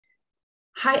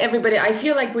Hi, everybody. I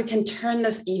feel like we can turn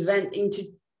this event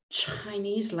into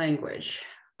Chinese language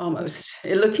almost,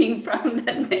 looking from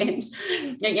the names.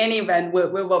 In any event, we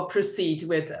will proceed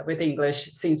with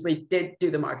English since we did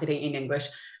do the marketing in English.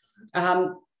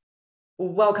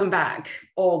 Welcome back,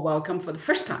 or welcome for the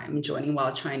first time joining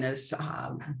WildChina's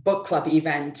book club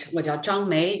event. 我叫张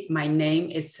梅. My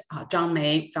name is Zhang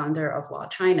Mei, founder of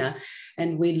WildChina,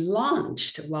 and we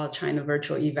launched WildChina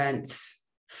virtual events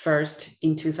first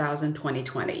in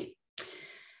 2020.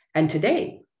 And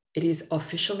today, it is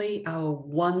officially our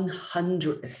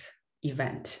 100th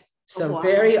event. So wow.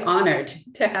 Very honored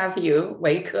to have you,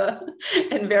 Weike,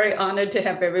 and very honored to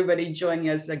have everybody join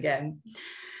us again.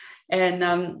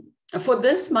 And for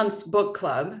this month's book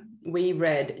club, we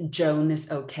read Joan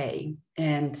Is Okay.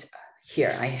 And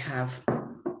here I have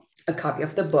a copy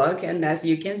of the book. And as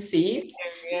you can see,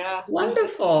 yeah,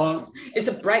 wonderful. It's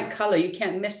a bright color. You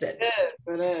can't miss it.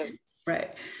 It is.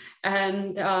 Right.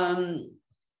 And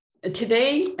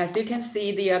today, as you can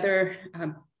see, the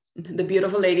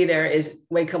beautiful lady there is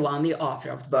Weike Wang, the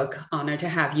author of the book. Honored to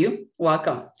have you.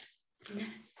 Welcome.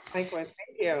 Likewise.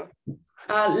 Thank you.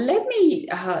 Let me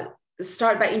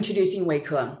start by introducing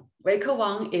Weike. Weike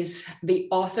Wang is the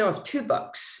author of two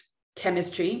books,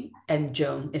 Chemistry and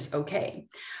Joan Is Okay.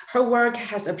 Her work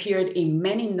has appeared in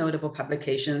many notable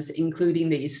publications, including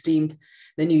the esteemed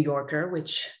The New Yorker,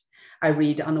 which I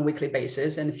read on a weekly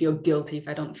basis and feel guilty if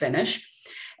I don't finish.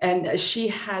 And she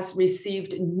has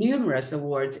received numerous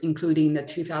awards, including the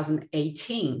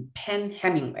 2018 Penn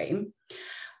Hemingway,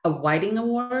 a Whiting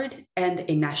Award, and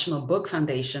a National Book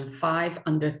Foundation 5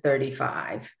 Under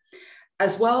 35,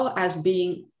 as well as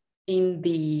being in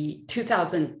the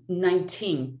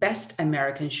 2019 Best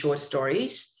American Short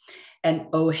Stories and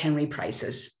O. Henry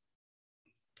Prizes.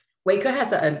 Weike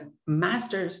has a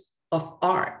Master's of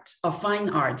Fine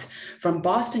Arts from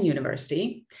Boston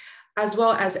University, as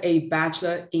well as a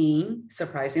Bachelor in,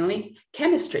 surprisingly,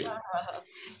 Chemistry,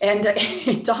 and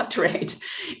a doctorate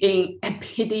in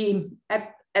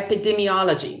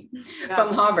epidemiology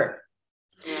from Harvard.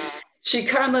 Yeah. She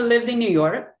currently lives in New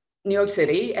York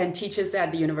City, and teaches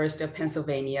at the University of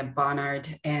Pennsylvania, Barnard,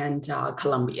 and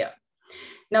Columbia.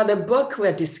 Now, the book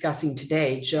we're discussing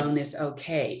today, Joan Is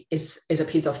Okay, is a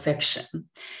piece of fiction.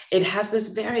 It has this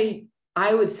very,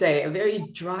 I would say, a very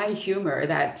dry humor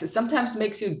that sometimes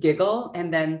makes you giggle,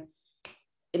 and then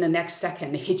in the next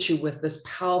second hits you with this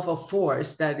powerful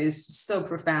force that is so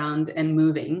profound and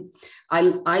moving.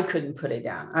 I couldn't put it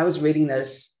down. I was reading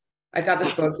this. I got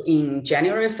this book in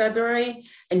January, February,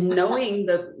 and knowing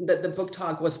that the book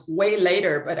talk was way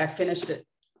later, but I finished it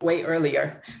way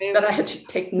earlier, that I had to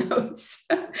take notes.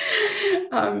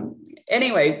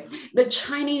 Anyway, the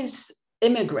Chinese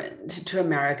immigrant to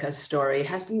America story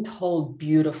has been told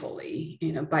beautifully,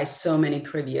 by so many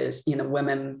previous,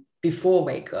 women before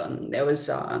Weike. There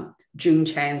was June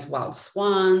Chan's Wild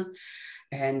Swan,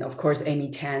 and of course,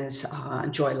 Amy Tan's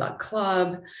Joy Luck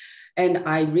Club. And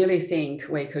I really think,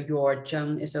 Weike, your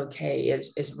Joan Is Okay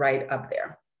is right up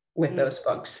there with those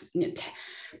books.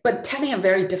 But telling a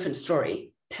very different story,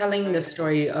 telling the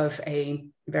story of a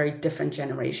very different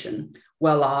generation,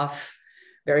 well off,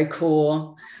 very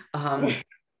cool,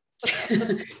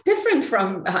 different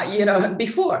from,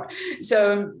 before.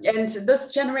 So, and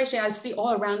this generation I see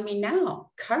all around me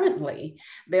now, currently,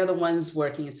 they're the ones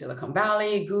working in Silicon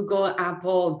Valley, Google,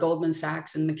 Apple, Goldman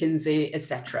Sachs, and McKinsey,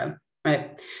 etc.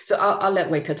 Right. So I'll let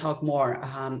Weike talk more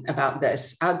about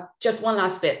this. Just one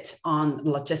last bit on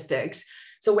logistics.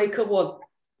 So Weike will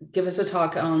give us a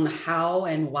talk on how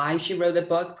and why she wrote the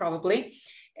book, probably.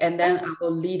 And then I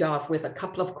will lead off with a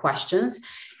couple of questions.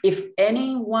 If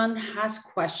anyone has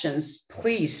questions,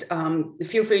 please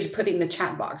feel free to put it in the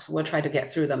chat box. We'll try to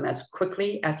get through them as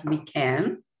quickly as we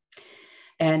can.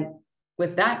 And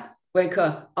with that,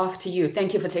 Weike, off to you.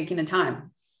 Thank you for taking the time.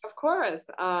 Of course.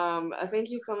 Thank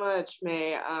you so much,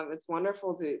 May. It's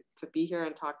wonderful to be here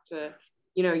and talk to,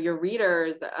 your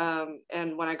readers.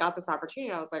 And when I got this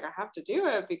opportunity, I was like, I have to do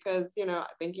it because,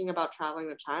 thinking about traveling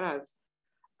to China has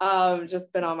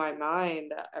just been on my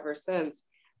mind ever since.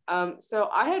 So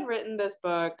I had written this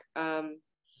book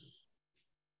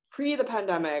pre the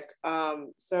pandemic.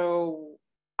 So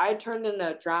I turned in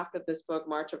a draft of this book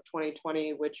March of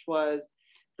 2020, which was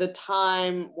the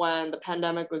time when the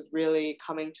pandemic was really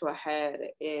coming to a head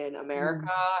in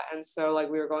America. And so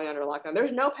we were going under lockdown.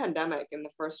 There's no pandemic in the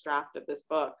first draft of this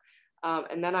book.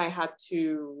 And then I had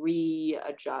to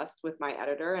readjust with my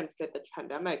editor and fit the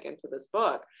pandemic into this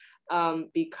book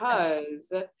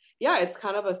because, yeah, it's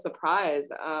kind of a surprise.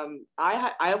 I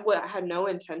had no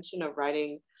intention of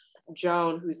writing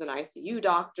Joan, who's an ICU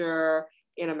doctor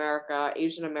in America,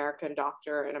 Asian American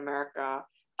doctor in America.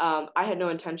 I had no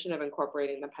intention of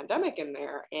incorporating the pandemic in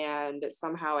there, and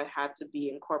somehow it had to be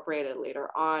incorporated later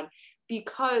on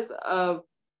because of,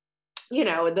 you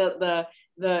know, the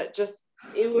just,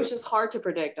 it was just hard to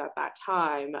predict at that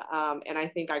time. And I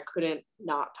think I couldn't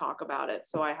not talk about it,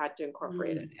 so I had to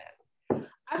incorporate it in.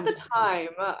 At the time,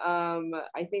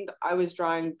 I think I was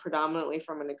drawing predominantly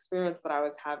from an experience that I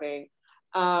was having.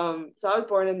 So I was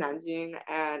born in Nanjing,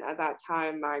 and at that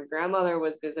time, my grandmother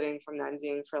was visiting from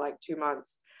Nanjing for like 2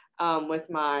 months with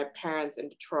my parents in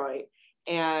Detroit.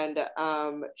 And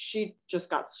she just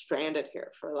got stranded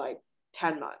here for like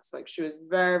 10 months. Like, she was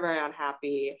very, very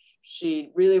unhappy.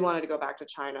 She really wanted to go back to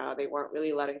China. They weren't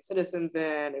really letting citizens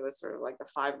in. It was sort of like the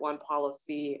 5-1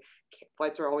 policy.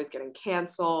 Flights were always getting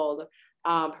canceled.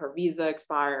 Her visa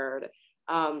expired.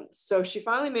 So she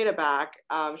finally made it back.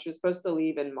 She was supposed to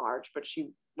leave in March, but she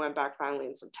went back finally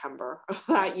in September of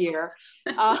that year.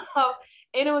 And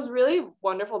it was really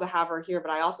wonderful to have her here,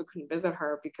 but I also couldn't visit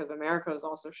her because America was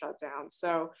also shut down.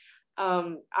 So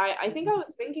I think I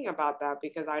was thinking about that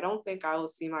because I don't think I will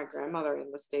see my grandmother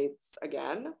in the States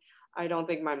again. I don't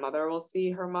think my mother will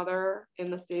see her mother in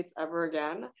the States ever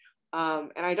again.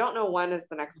 And I don't know when is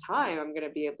the next time I'm going to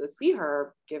be able to see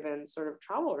her given sort of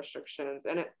travel restrictions.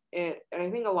 And and I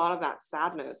think a lot of that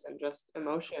sadness and just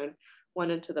emotion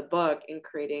went into the book in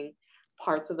creating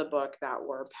parts of the book that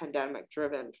were pandemic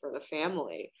driven for the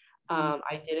family.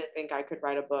 I didn't think I could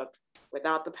write a book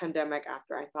without the pandemic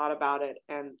after I thought about it.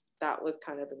 And that was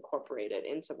kind of incorporated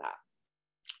into that.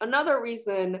 Another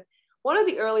reason, one of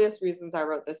the earliest reasons I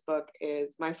wrote this book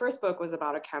is my first book was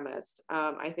about a chemist.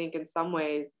 I think in some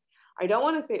ways, I don't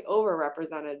want to say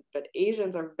overrepresented, but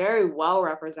Asians are very well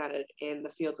represented in the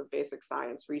fields of basic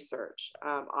science research.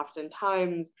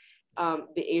 Oftentimes,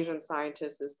 the Asian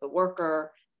scientist is the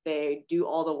worker. They do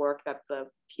all the work that the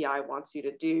PI wants you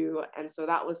to do. And so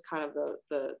that was kind of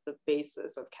the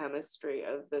basis of chemistry,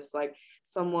 of this like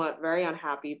somewhat very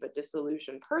unhappy but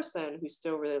disillusioned person who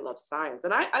still really loves science.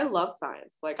 And I love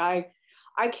science. Like I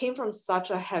came from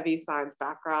such a heavy science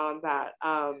background that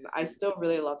I still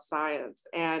really love science.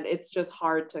 And it's just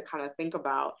hard to kind of think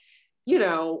about, you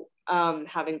know,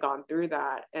 having gone through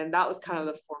that. And that was kind of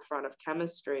the forefront of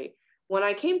chemistry. When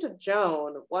I came to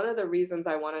Joan, one of the reasons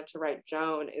I wanted to write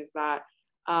Joan is that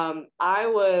I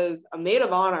was a maid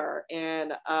of honor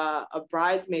in a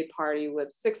bridesmaid party with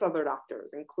 6 other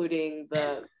doctors, including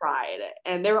the bride.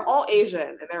 And they were all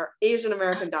Asian, and they're Asian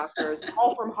American doctors,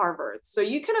 all from Harvard. So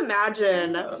you can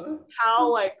imagine how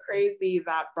like crazy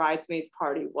that bridesmaids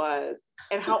party was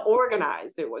and how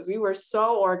organized it was. We were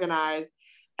so organized.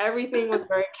 Everything was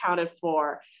very accounted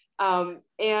for.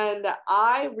 And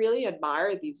I really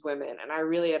admired these women, and I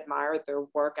really admired their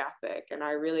work ethic, and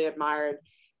I really admired,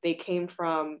 they came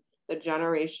from the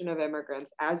generation of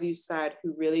immigrants, as you said,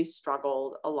 who really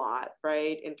struggled a lot,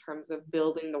 right, in terms of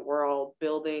building the world,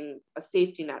 building a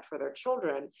safety net for their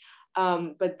children.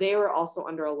 But they were also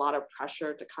under a lot of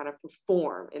pressure to kind of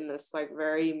perform in this like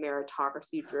very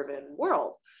meritocracy driven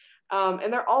world.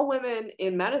 And they're all women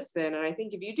in medicine. And I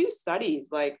think if you do studies,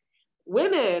 like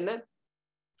women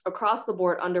across the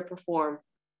board underperform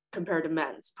compared to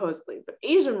men, supposedly, but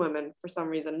Asian women for some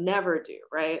reason never do,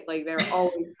 right? Like they're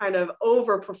always kind of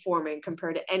overperforming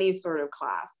compared to any sort of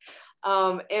class.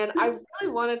 And I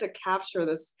really wanted to capture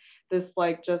this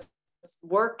like just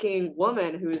working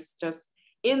woman who's just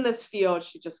in this field.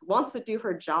 She just wants to do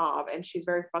her job, and she's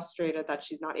very frustrated that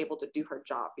she's not able to do her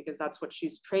job because that's what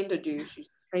she's trained to do. She's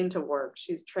trained to work.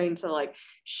 She's trained to like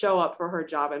show up for her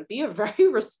job and be a very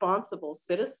responsible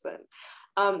citizen.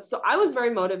 So I was very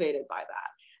motivated by that.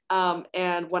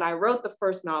 And when I wrote the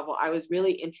first novel, I was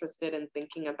really interested in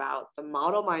thinking about the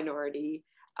model minority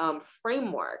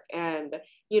framework. And,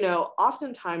 you know,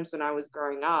 oftentimes when I was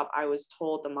growing up, I was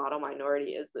told the model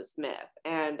minority is this myth.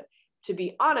 And to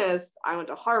be honest, I went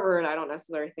to Harvard. I don't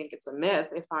necessarily think it's a myth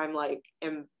if I'm like,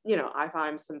 if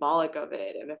I'm symbolic of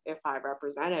it, and if I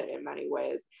represent it in many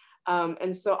ways.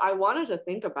 And so I wanted to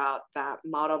think about that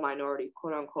model minority,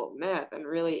 quote unquote, myth, and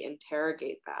really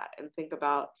interrogate that and think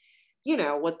about, you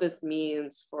know, what this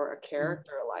means for a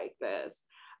character like this.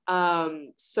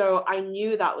 So I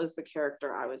knew that was the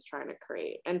character I was trying to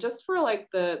create. And just for like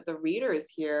the readers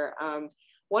here,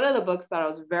 one of the books that I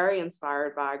was very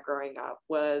inspired by growing up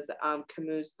was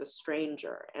Camus' The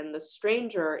Stranger. And The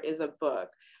Stranger is a book.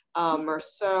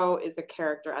 Marceau is a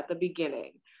character at the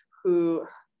beginning who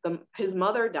his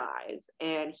mother dies,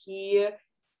 and he,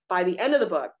 by the end of the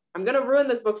book, I'm going to ruin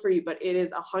this book for you, but it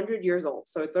is 100 years old,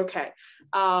 so it's okay.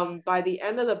 By the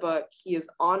end of the book, he is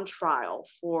on trial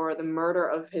for the murder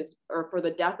of for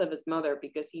the death of his mother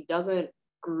because he doesn't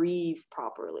grieve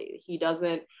properly. He's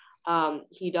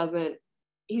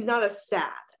not as sad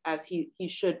as he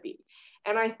should be.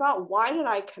 And I thought, why did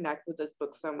I connect with this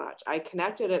book so much? I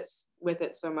connected with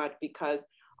it so much because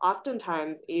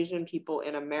oftentimes Asian people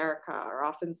in America are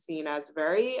often seen as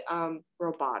very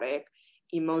robotic,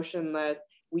 emotionless.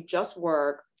 We just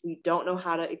work. We don't know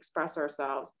how to express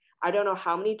ourselves. I don't know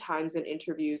how many times in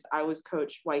interviews I was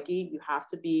coached, Weike, you have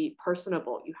to be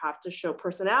personable. You have to show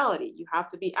personality. You have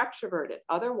to be extroverted.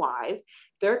 Otherwise,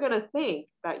 they're going to think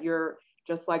that you're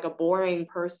just like a boring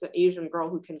person, Asian girl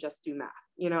who can just do math.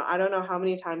 You know, I don't know how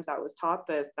many times I was taught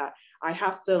this, that I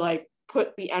have to like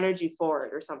put the energy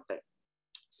forward or something.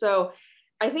 So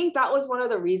I think that was one of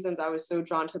the reasons I was so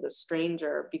drawn to The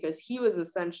Stranger, because he was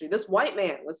essentially, this white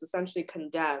man was essentially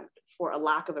condemned for a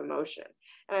lack of emotion.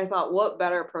 And I thought, what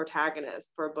better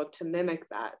protagonist for a book to mimic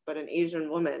that, but an Asian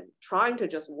woman trying to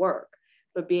just work,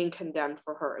 but being condemned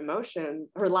for her emotion,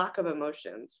 her lack of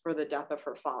emotions for the death of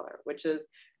her father, which is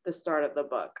the start of the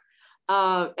book.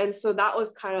 And so that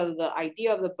was kind of the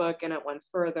idea of the book, and it went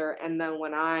further. And then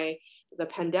when the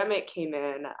pandemic came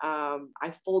in,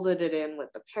 I folded it in with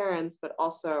the parents, but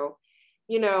also,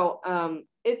 you know,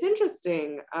 it's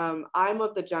interesting. I'm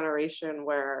of the generation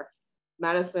where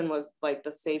medicine was like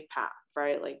the safe path,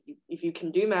 right? Like if you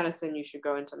can do medicine, you should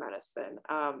go into medicine.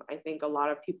 I think a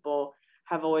lot of people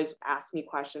have always asked me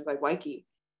questions like, Weike,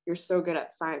 you're so good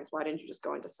at science, why didn't you just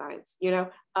go into science, you know?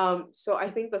 So I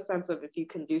think the sense of if you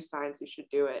can do science, you should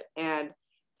do it. And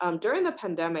during the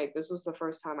pandemic, this was the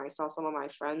first time I saw some of my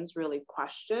friends really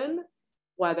question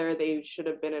whether they should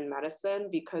have been in medicine,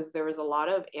 because there was a lot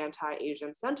of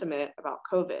anti-Asian sentiment about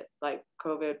COVID. Like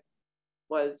COVID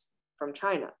was from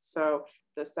China. So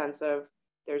the sense of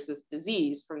there's this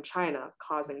disease from China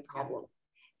causing problems.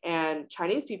 And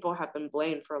Chinese people have been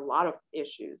blamed for a lot of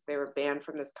issues. They were banned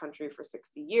from this country for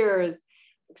 60 years,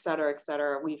 et cetera, et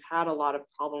cetera. We've had a lot of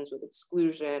problems with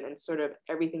exclusion, and sort of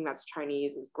everything that's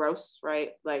Chinese is gross,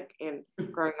 right? Like in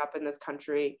growing up in this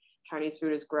country, Chinese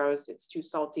food is gross. It's too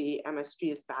salty.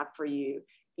 MSG is bad for you,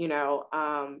 you know?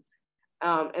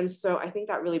 And so I think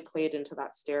that really played into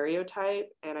that stereotype.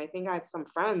 And I think I had some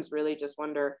friends really just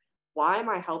wonder, why am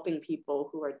I helping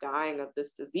people who are dying of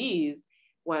this disease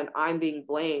when I'm being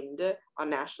blamed on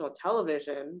national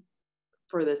television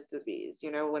for this disease, you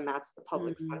know, when that's the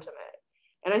public sentiment.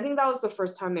 And I think that was the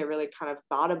first time they really kind of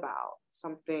thought about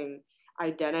something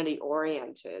identity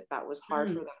oriented that was hard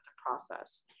for them to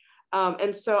process.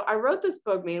 And so I wrote this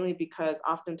book mainly because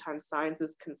oftentimes science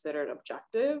is considered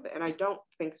objective, and I don't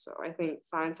think so. I think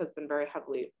science has been very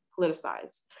heavily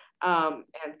politicized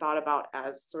and thought about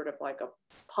as sort of like a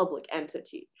public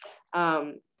entity.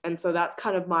 And so that's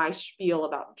kind of my spiel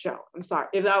about Joan. I'm sorry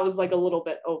if that was like a little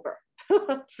bit over.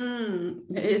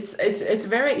 It's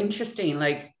very interesting.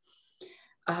 Like,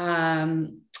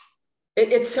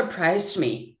 it surprised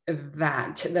me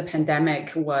that the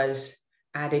pandemic was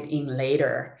added in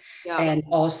later, and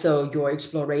also your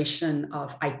exploration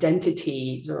of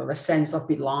identity, sort of a sense of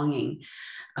belonging.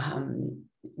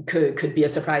 Could be a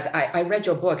surprise. I read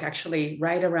your book actually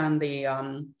right around the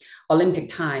Olympic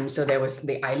time. So there was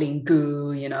the Eileen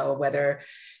Gu, you know, whether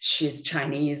she's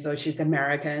Chinese or she's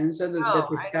American. So the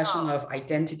discussion of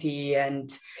identity and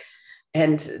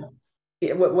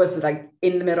it was like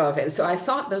in the middle of it. So I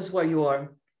thought those were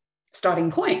your starting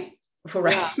point for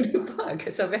writing the book.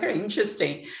 So very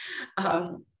interesting.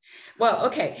 Well,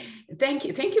 okay. Thank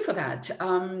you for that.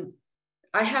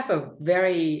 I have a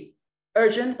very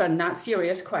urgent but not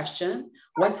serious question.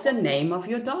 What's the name of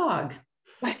your dog?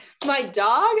 My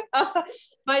dog?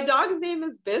 My dog's name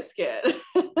is Biscuit.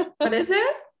 What is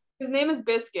it? His name is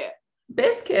Biscuit.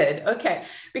 Biscuit. Okay.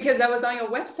 Because I was on your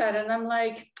website and I'm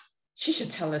like, she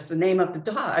should tell us the name of the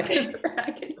dog.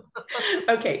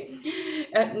 Okay.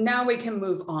 Now we can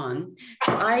move on.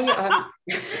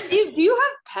 Do you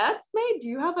have pets, May? Do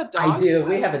you have a dog? I do.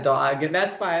 We have a dog. And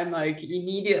that's why I'm like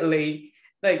immediately,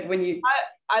 like when you...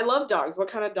 I love dogs. What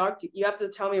kind of dog do you have to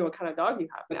tell me what kind of dog you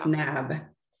have now? Nab.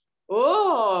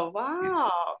 Oh, wow.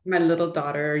 My little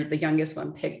daughter, the youngest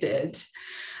one, picked it.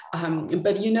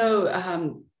 But you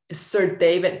know, Sir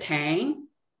David Tang,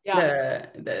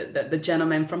 the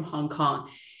gentleman from Hong Kong.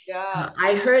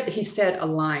 I heard he said a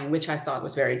line which I thought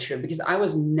was very true, because I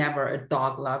was never a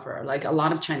dog lover. Like a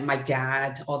lot of China, my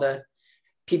dad, all the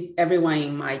people, everyone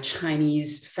in my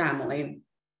Chinese family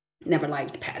never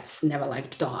liked pets, never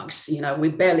liked dogs. You know, we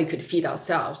barely could feed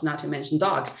ourselves, not to mention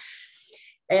dogs.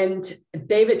 And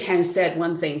David Tang said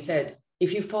one thing, said,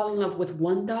 if you fall in love with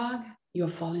one dog, you'll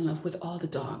fall in love with all the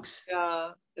dogs. Yeah,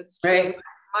 it's true. Right?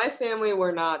 My family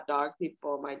were not dog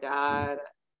people. My dad,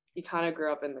 he kind of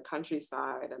grew up in the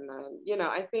countryside. And then, you know,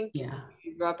 I think if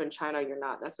you grew up in China, you're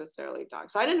not necessarily dog.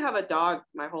 So I didn't have a dog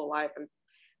my whole life. And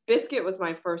Biscuit was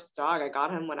my first dog. I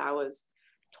got him when I was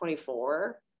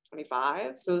 24,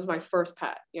 25. So it was my first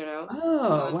pet, you know?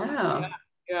 Oh, wow.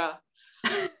 Yeah.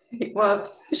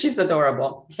 Well, she's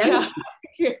adorable. Yeah.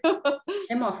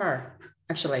 Him or her,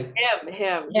 actually? Him.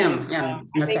 Him. I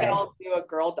think Okay. I'll do a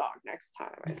girl dog next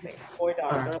time. I think boy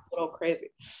dogs are a little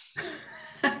crazy.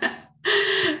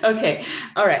 Okay.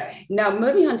 All right. Now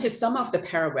moving on to some of the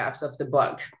paragraphs of the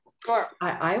book. Sure.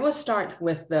 I will start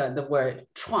with the word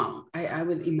chuang. I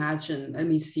would imagine, let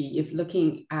me see, if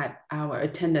looking at our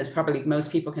attendance, probably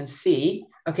most people can see.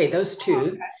 Okay, those two.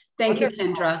 Okay. Thank Wonderful.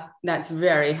 you, Kendra. That's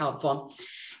very helpful.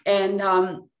 And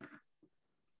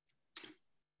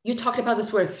you talked about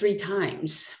this word 3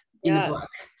 times in the book.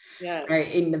 Yeah.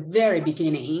 Right? In the very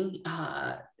beginning,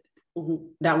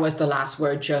 that was the last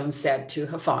word Joan said to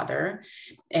her father.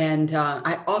 And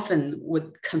I often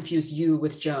would confuse you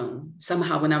with Joan.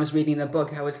 Somehow when I was reading the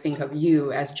book, I would think of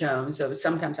you as Joan. So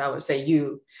sometimes I would say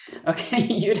you. Okay,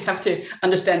 you'd have to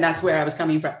understand that's where I was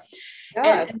coming from.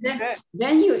 Yeah, And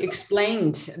then you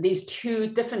explained these 2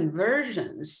 different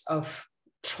versions of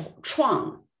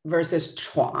chuang versus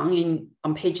chuang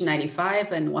on page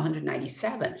 95 and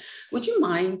 197. Would you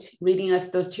mind reading us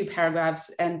those 2 paragraphs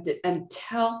and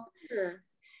tell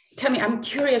me, I'm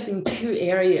curious in 2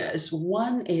 areas.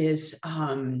 One is,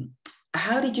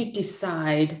 how did you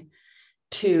decide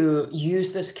to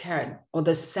use this character or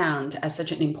the sound as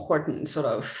such an important sort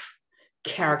of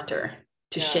character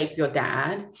to shape your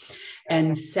dad?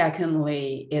 And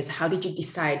secondly is, how did you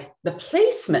decide the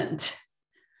placement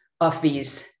of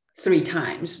these 3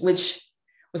 times, which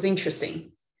was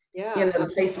interesting. Yeah. You know, the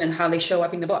placement, how they show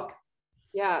up in the book.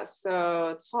 Yeah,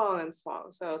 so Chuang and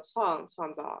Chuang. So Chuang,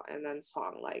 Chuangzao, and then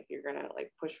Chuang, like you're gonna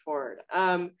like push forward.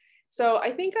 So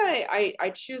I think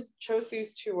I chose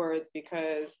these 2 words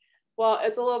because, well,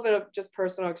 it's a little bit of just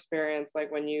personal experience.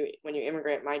 Like when you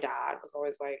immigrate, my dad was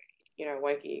always like, you know,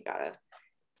 Weike, you gotta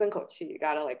you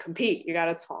gotta like compete, you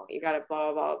gotta Chuang, you gotta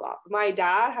blah blah blah. My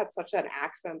dad had such an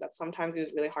accent that sometimes it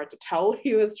was really hard to tell what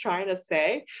he was trying to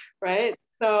say, right?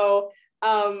 So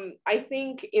I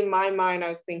think in my mind, I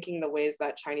was thinking the ways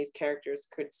that Chinese characters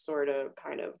could sort of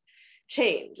kind of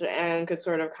change and could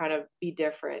sort of kind of be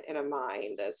different in a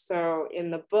mind. So in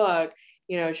the book,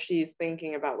 you know, she's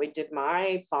thinking about, wait, did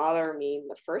my father mean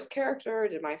the first character?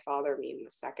 Did my father mean the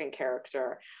second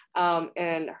character?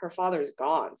 And her father's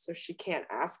gone, so she can't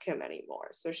ask him anymore.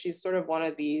 So she's sort of one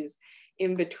of these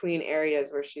in between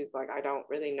areas where she's like, I don't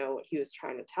really know what he was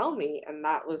trying to tell me. And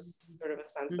that was sort of a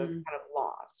sense of kind of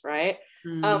loss, right?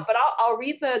 But I'll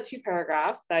read the 2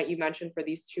 paragraphs that you mentioned for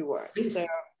these 2 words. So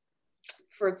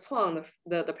for Chuang,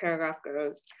 the paragraph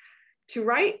goes, to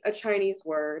write a Chinese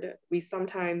word, we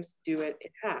sometimes do it in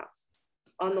halves.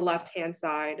 On the left-hand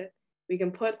side, we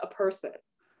can put a person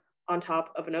on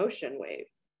top of an ocean wave.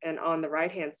 And on the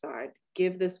right-hand side,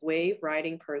 give this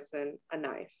wave-riding person a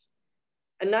knife.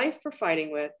 A knife for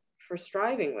fighting with, for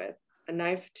striving with, a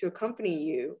knife to accompany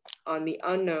you on the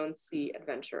unknown sea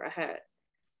adventure ahead.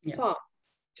 Yeah.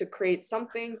 To create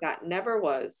something that never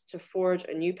was, to forge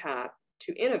a new path,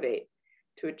 to innovate,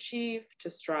 to achieve, to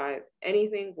strive,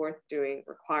 anything worth doing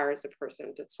requires a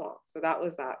person to chuang. So that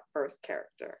was that first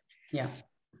character. Yeah.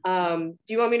 Do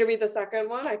you want me to read the second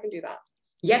one? I can do that.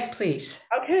 Yes, please.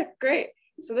 Okay, great.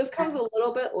 So this comes a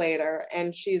little bit later,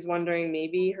 and she's wondering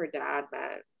maybe her dad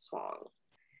meant chuang.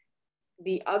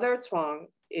 The other chuang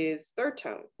is 3rd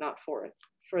tone, not 4th.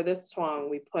 For this chuang,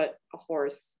 we put a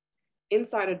horse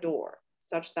inside a door,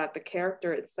 such that the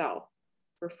character itself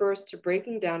refers to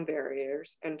breaking down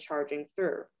barriers and charging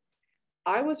through.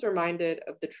 I was reminded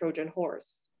of the Trojan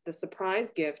horse, the surprise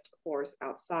gift horse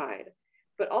outside,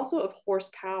 but also of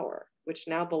horsepower, which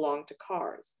now belonged to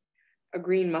cars. A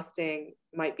green Mustang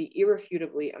might be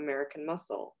irrefutably American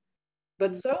muscle,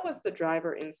 but so was the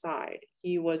driver inside.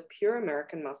 He was pure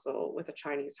American muscle with a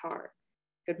Chinese heart.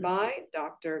 Goodbye,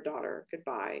 doctor, daughter,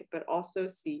 goodbye, but also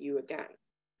see you again.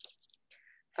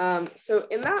 So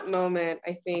in that moment,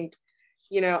 I think,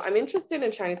 you know, I'm interested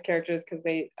in Chinese characters because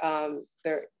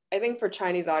they're, I think for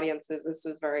Chinese audiences, this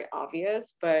is very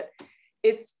obvious, but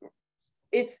it's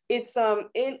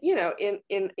in, you know,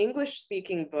 in English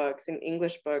speaking books, in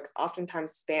English books,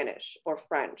 oftentimes Spanish or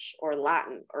French or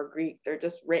Latin or Greek, they're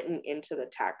just written into the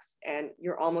text and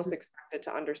you're almost expected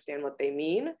to understand what they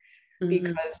mean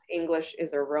because English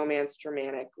is a Romance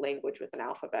Germanic language with an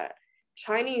alphabet.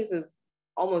 Chinese is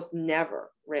almost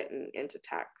never written into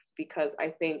text because I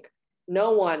think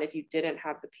no one, if you didn't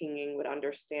have the pinyin, would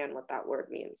understand what that word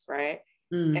means, right?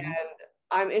 And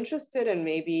I'm interested in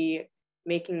maybe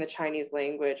making the Chinese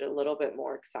language a little bit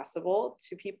more accessible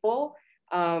to people.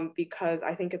 because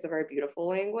I think it's a very beautiful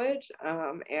language.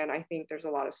 And I think there's a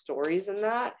lot of stories in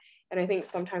that. And I think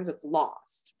sometimes it's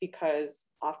lost because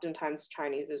oftentimes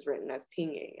Chinese is written as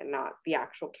pinyin and not the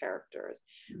actual characters.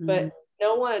 Mm-hmm. But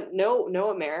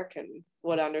no American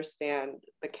would understand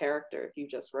the character if you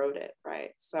just wrote it,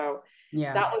 right? So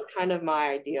that was kind of my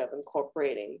idea of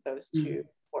incorporating those two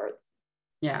words.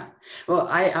 Yeah. Well,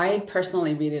 I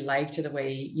personally really liked the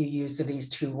way you used these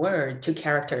two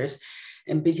characters,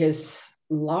 and because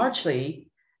largely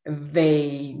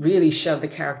they really show the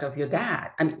character of your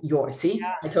dad. I mean, yours. See,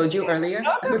 I told you earlier.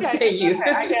 No, it's okay. It's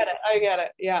okay. I get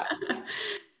it. Yeah.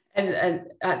 And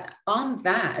on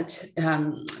that,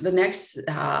 the next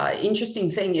interesting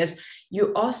thing is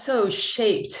you also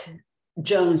shaped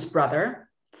Joan's brother,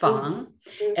 Wang,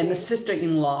 and the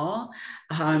sister-in-law.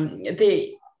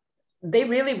 They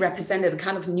really represented the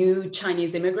kind of new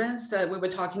Chinese immigrants that we were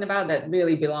talking about that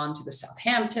really belong to the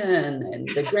Southampton and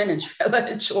the Greenwich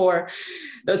Village, or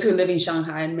those who live in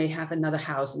Shanghai and may have another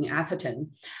house in Atherton.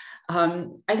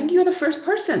 I think you're the first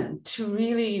person to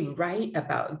really write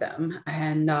about them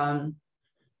and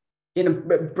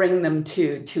bring them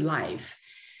to life.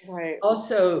 Right.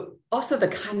 Also the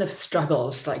kind of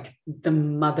struggles like the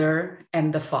mother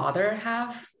and the father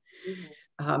have.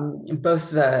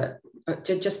 Both the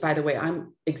just by the way,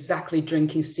 I'm exactly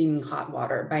drinking steaming hot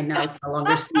water. By now, it's no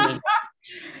longer steaming.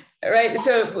 Right.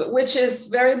 So, which is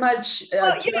very much.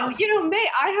 Well, May,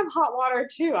 I have hot water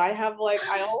too. I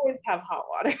always have hot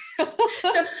water.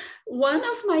 So, one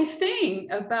of my thing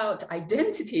about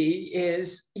identity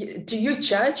is, do you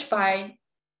judge by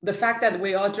the fact that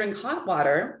we all drink hot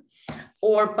water,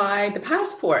 or by the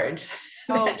passport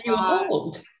that you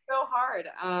hold? So hard.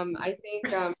 I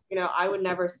think I would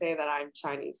never say that I'm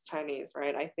Chinese,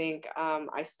 right? I think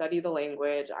I study the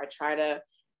language. I try to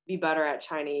be better at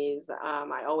Chinese.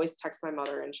 I always text my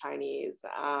mother in Chinese.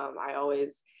 I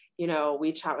always,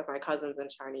 we chat with my cousins in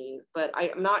Chinese. But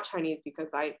I'm not Chinese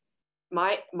because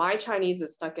my Chinese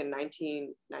is stuck in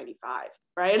 1995,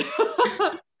 right?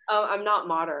 I'm not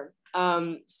modern.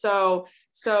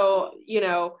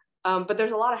 But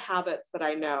there's a lot of habits that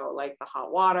I know, like the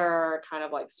hot water, kind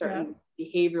of like certain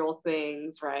behavioral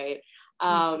things, right?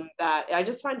 That I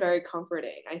just find very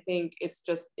comforting. I think it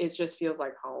just feels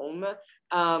like home.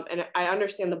 And I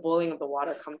understand the boiling of the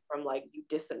water comes from like you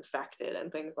disinfect it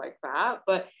and things like that.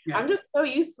 But I'm just so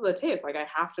used to the taste. Like I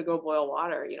have to go boil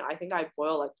water. I think I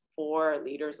boil like 4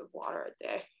 liters of water a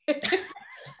day.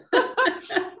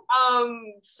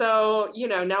 So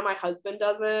now my husband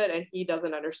does it and he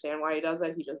doesn't understand why he does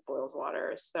it. He just boils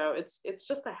water. So it's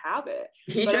just a habit.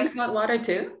 He drinks hot water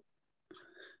too?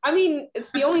 I mean,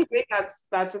 it's the only thing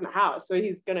that's in the house, so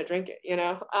he's gonna drink it,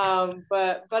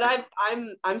 But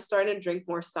I'm starting to drink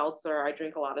more seltzer. I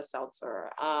drink a lot of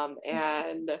seltzer,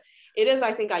 and it is.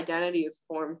 I think identity is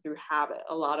formed through habit.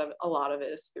 A lot of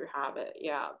it is through habit.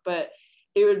 Yeah, but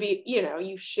it would be,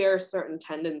 you share certain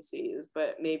tendencies,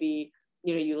 but maybe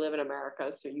you live in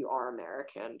America, so you are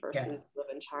American versus you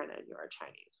live in China and you are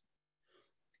Chinese.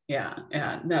 Yeah.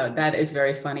 No, that is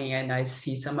very funny. And I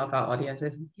see some of our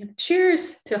audiences,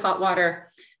 cheers to hot water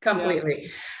completely.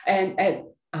 And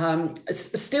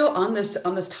still on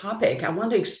this topic, I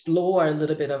want to explore a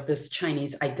little bit of this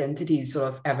Chinese identity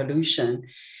sort of evolution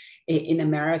in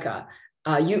America.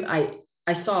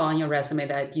 I saw on your resume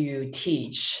that you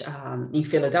teach in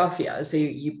Philadelphia. So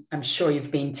I'm sure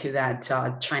you've been to that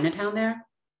Chinatown there.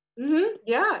 Mm-hmm.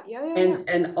 Yeah.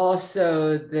 And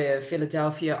also the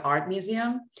Philadelphia Art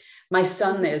Museum. My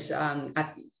son is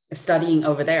studying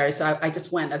over there. So I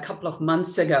just went a couple of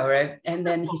months ago, right? And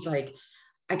then he's like,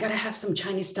 I got to have some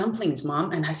Chinese dumplings,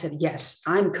 Mom. And I said, yes,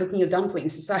 I'm cooking your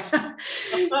dumplings. So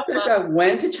I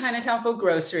went to Chinatown for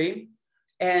grocery,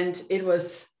 and it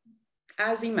was,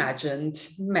 as imagined,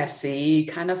 messy,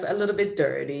 kind of a little bit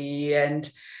dirty. And,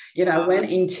 I went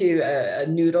into a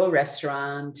noodle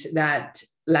restaurant, that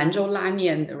Lanzhou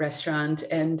Lamian restaurant,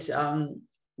 and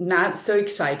not so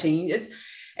exciting.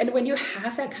 And when you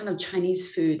have that kind of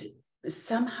Chinese food,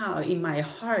 somehow in my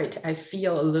heart, I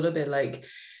feel a little bit like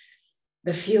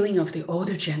the feeling of the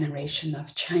older generation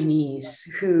of Chinese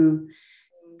who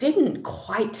didn't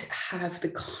quite have the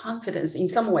confidence in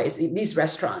some ways in these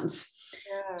restaurants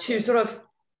to sort of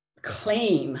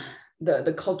claim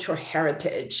the cultural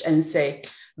heritage and say,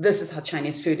 this is how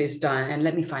Chinese food is done, and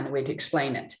let me find a way to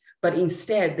explain it. But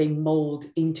instead, they mold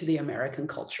into the American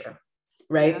culture,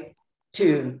 right?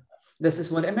 This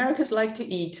is what Americans like to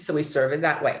eat, so we serve it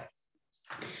that way.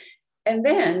 And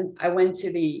then I went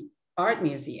to the art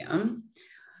museum,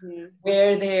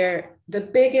 where the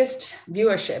biggest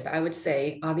viewership, I would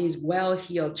say, are these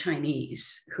well-heeled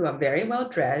Chinese who are very well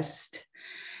dressed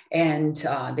And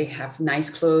they have nice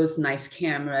clothes, nice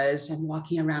cameras, and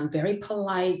walking around very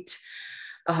polite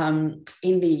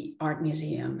in the art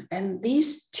museum. And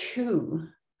these two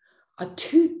are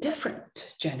two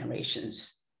different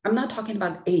generations. I'm not talking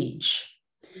about age,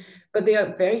 but they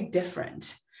are very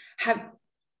different.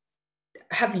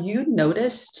 Have you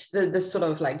noticed the sort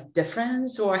of like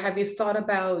difference, or have you thought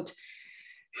about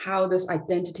how this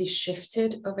identity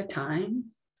shifted over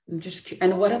time? I'm just curious.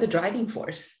 And what are the driving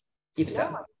force, if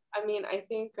so? I mean, I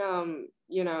think, I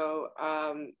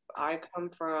come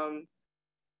from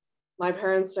my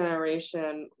parents'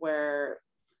 generation where,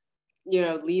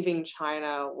 leaving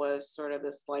China was sort of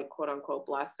this like quote unquote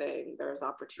blessing. There's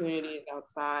opportunities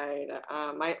outside.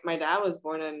 My dad was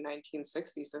born in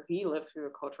 1960, so he lived through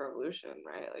the Cultural Revolution,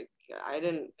 right? Like we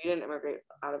didn't immigrate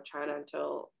out of China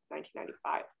until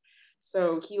 1995.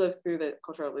 So he lived through the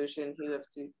Cultural Revolution. He lived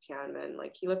through Tiananmen.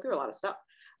 Like he lived through a lot of stuff.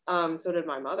 So did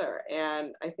my mother.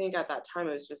 And I think at that time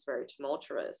it was just very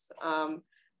tumultuous.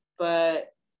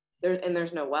 But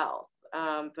there's no wealth.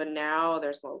 But now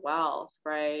there's more wealth,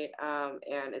 right?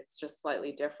 And it's just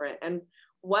slightly different. And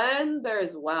when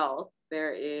there's wealth,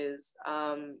 there is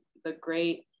the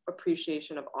great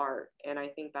appreciation of art. And I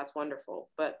think that's wonderful.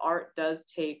 But art does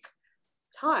take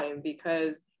time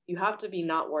because you have to be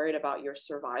not worried about your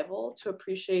survival to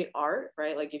appreciate art,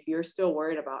 right? Like if you're still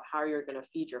worried about how you're going to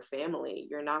feed your family,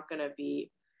 you're not going to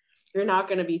be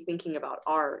thinking about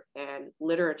art and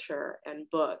literature and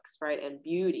books, right? And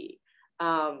beauty.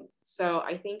 So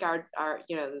I think our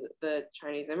the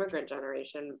Chinese immigrant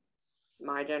generation,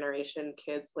 my generation,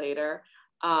 kids later,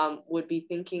 would be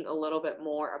thinking a little bit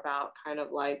more about kind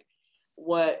of like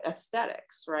what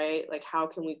aesthetics, right? Like how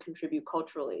can we contribute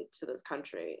culturally to this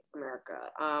country,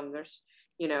 America? There's,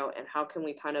 and how can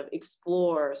we kind of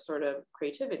explore sort of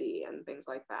creativity and things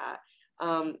like that?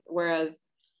 Whereas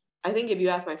I think if you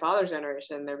ask my father's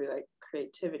generation, they'd be like,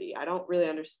 creativity. I don't really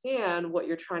understand what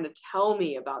you're trying to tell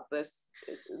me about this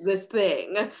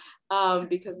thing,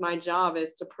 because my job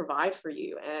is to provide for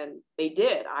you. And they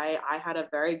did. I had a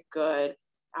very good,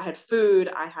 I had food,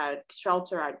 I had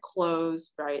shelter, I had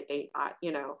clothes, right?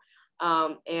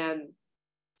 And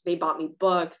they bought me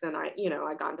books, and I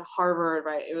got into Harvard,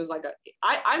 right? It was like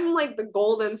I'm like the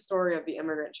golden story of the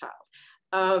immigrant child.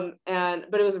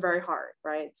 But it was very hard,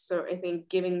 right? So I think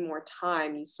giving more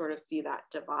time, you sort of see that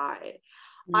divide.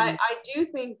 I do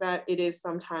think that it is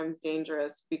sometimes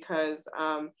dangerous because,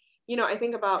 I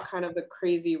think about kind of the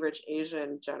Crazy Rich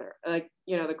Asian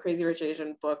the Crazy Rich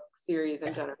Asian book series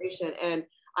and generation, and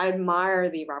I admire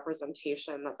the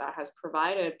representation that has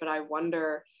provided, but I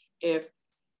wonder if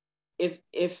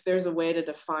there's a way to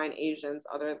define Asians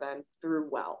other than through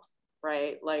wealth.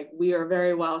 Right? Like we are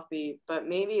very wealthy, but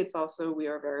maybe it's also we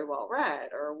are very well read,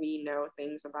 or we know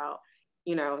things about,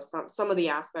 some of the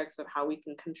aspects of how we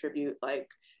can contribute, like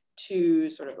to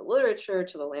sort of the literature,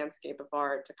 to the landscape of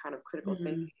art, to kind of critical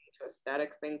thinking, to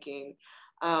aesthetic thinking.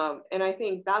 And I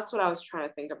think that's what I was trying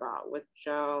to think about with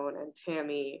Joan and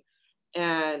Tammy.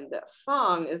 And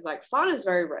Fang is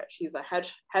very rich. He's a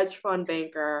hedge fund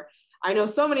banker. I know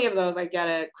so many of those, I get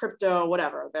it, crypto,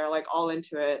 whatever, they're like all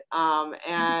into it.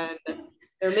 And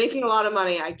they're making a lot of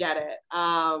money, I get it.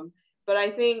 But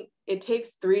I think it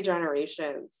takes 3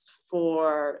 generations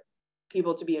for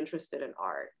people to be interested in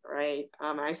art, right?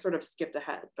 I sort of skipped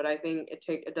ahead, but I think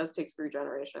it does take 3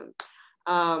 generations.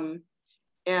 And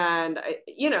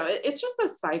it's just a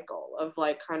cycle of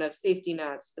like kind of safety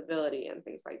nets, stability, and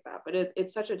things like that. But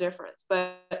it's such a difference.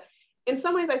 But in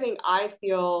some ways, I think I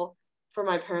feel for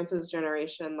my parents'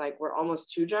 generation, like we're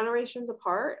almost 2 generations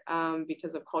apart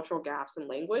because of cultural gaps in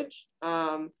language.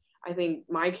 I think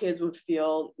my kids would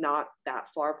feel not that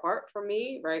far apart from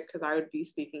me, right? Because I would be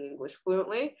speaking English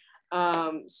fluently.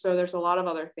 So there's a lot of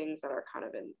other things that are kind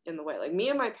of in the way. Like me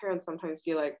and my parents sometimes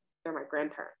feel like they're my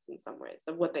grandparents in some ways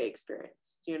of what they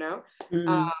experienced,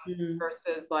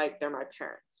 versus like they're my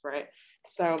parents, right?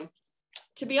 So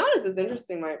to be honest, it's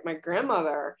interesting. My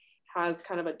grandmother has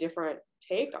kind of a different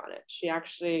take on it. She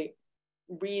actually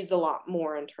reads a lot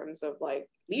more in terms of like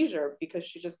leisure because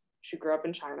she grew up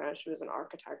in China. She was an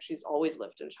architect. She's always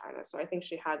lived in China. So I think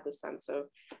she had the sense of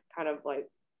kind of like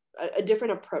a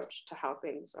different approach to how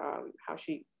things, how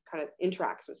she kind of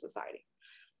interacts with society.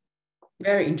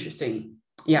 Very interesting.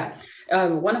 Yeah.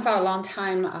 One of our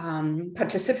longtime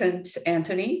participants,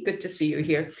 Anthony, good to see you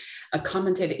here,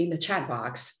 commented in the chat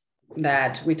box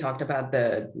that we talked about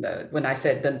the when I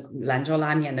said the Lanzhou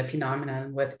Lami and the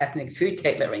phenomenon with ethnic food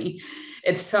tailoring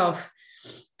itself.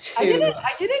 I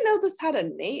didn't know this had a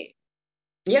name.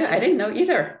 Yeah, I didn't know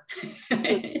either.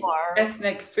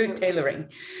 Ethnic food tailoring.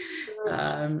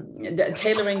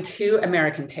 tailoring to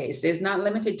American taste. It's not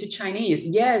limited to Chinese.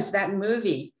 Yes, that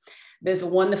movie. There's a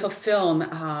wonderful film.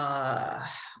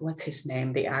 What's his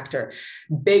name? The actor,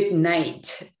 Big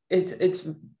Night. It's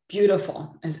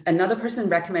beautiful. Another person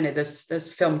recommended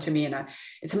this film to me, and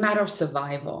it's a matter of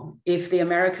survival. If the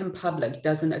American public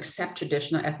doesn't accept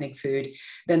traditional ethnic food,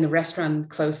 then the restaurant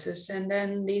closes, and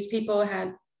then these people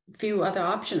had few other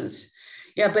options.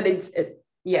 Yeah, but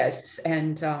yes,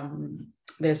 and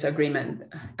there's agreement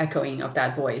echoing of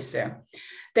that voice there.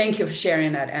 Thank you for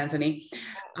sharing that, Anthony.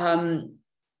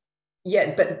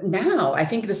 Yeah, but now I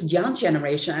think this young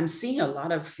generation, I'm seeing a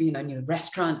lot of new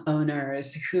restaurant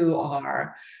owners who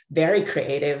are very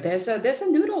creative. There's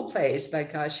a noodle place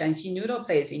like Shanxi noodle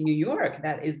place in New York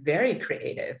that is very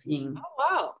creative.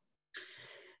 Wow.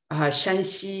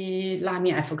 Shanxi La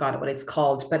Mian, I forgot what it's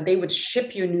called, but they would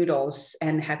ship you noodles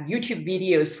and have YouTube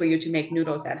videos for you to make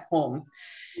noodles at home.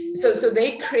 So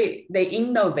they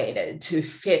innovated to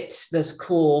fit this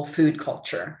cool food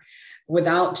culture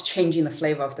without changing the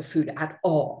flavor of the food at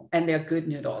all. And they're good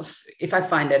noodles. If I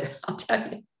find it, I'll tell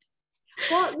you.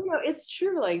 Well, it's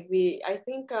true. Like I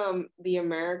think the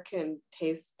American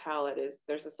taste palette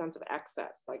there's a sense of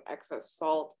excess, like excess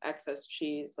salt, excess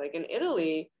cheese. Like in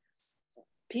Italy,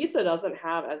 pizza doesn't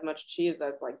have as much cheese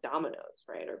as like Domino's,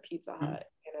 right? Or Pizza Hut,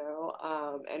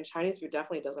 and Chinese food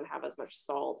definitely doesn't have as much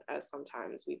salt as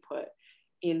sometimes we put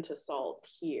into salt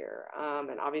here.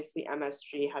 And obviously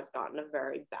MSG has gotten a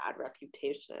very bad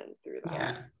reputation through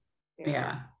that.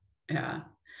 Yeah.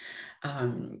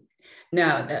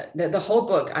 Now the whole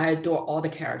book, I adore all the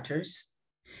characters,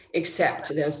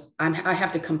 except I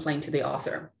have to complain to the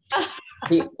author.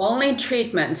 The only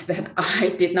treatment that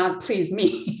I did not please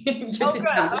me,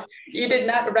 you did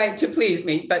not write to please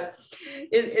me, but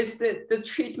is the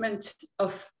treatment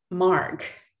of Mark.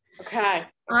 Okay.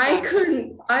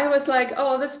 I was like,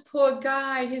 oh, this poor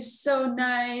guy, he's so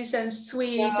nice and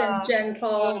sweet and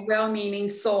gentle, well-meaning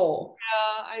soul.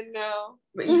 Yeah, I know.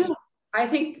 But I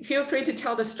think, feel free to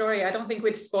tell the story. I don't think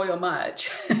we'd spoil much,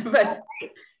 but.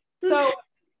 So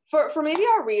for maybe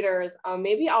our readers,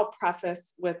 maybe I'll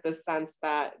preface with the sense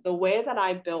that the way that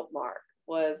I built Mark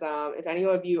was, if any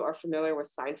of you are familiar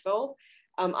with Seinfeld,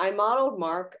 I modeled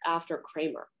Mark after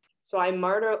Kramer. So I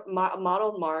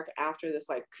modeled Mark after this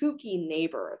like kooky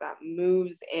neighbor that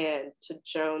moves in to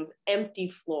Joan's empty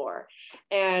floor.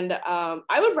 And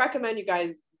I would recommend you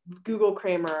guys Google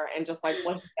Kramer and just like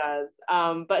what he does.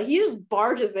 But he just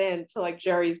barges in to like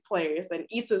Jerry's place and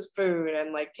eats his food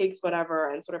and like takes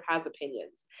whatever and sort of has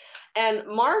opinions. And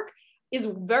Mark is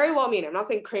very well-meaning. I'm not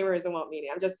saying Kramer isn't well-meaning.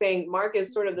 I'm just saying Mark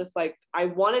is sort of this like, I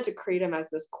wanted to create him as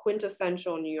this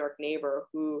quintessential New York neighbor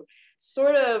who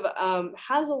sort of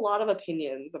has a lot of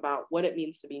opinions about what it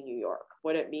means to be New York,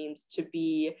 what it means to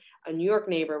be a New York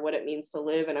neighbor, what it means to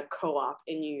live in a co-op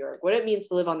in New York, what it means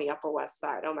to live on the Upper West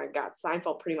Side. Oh my God,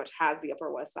 Seinfeld pretty much has the Upper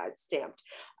West Side stamped.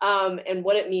 And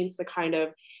what it means to kind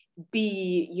of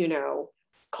be,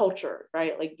 culture,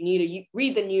 right? Like you need to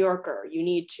read the New Yorker, you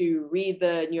need to read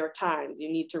the New York Times,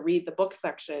 you need to read the book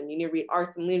section, you need to read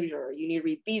arts and literature, you need to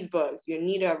read these books, you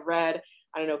need to have read,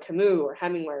 I don't know, Camus or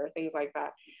Hemingway or things like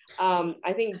that.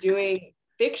 I think doing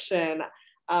fiction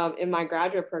in my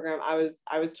graduate program, I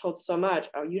was told so much.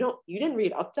 Oh, you didn't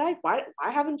read Updike? Why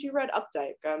haven't you read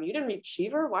Updike? You didn't read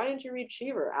Cheever? Why didn't you read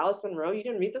Cheever? Alice Munro? You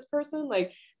didn't read this person?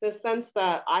 Like the sense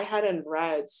that I hadn't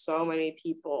read so many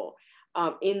people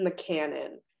in the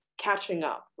canon catching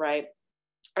up, right?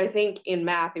 I think in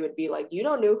math, it would be like, you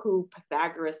don't know who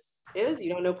Pythagoras is? You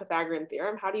don't know Pythagorean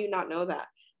theorem? How do you not know that?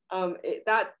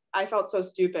 That I felt so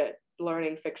stupid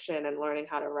learning fiction and learning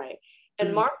how to write.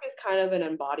 And Mark is kind of an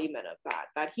embodiment of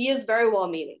that he is very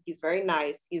well-meaning. He's very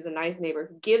nice. He's a nice neighbor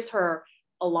who gives her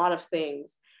a lot of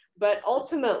things. But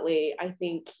ultimately, I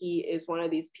think he is one of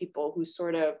these people who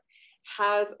sort of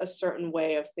has a certain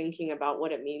way of thinking about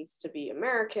what it means to be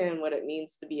American, what it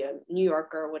means to be a New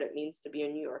Yorker, what it means to be a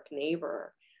New York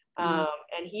neighbor. And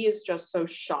he is just so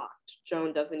shocked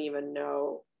Joan doesn't even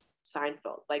know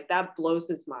Seinfeld. Like that blows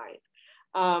his mind.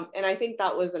 And I think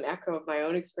that was an echo of my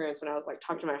own experience when I was like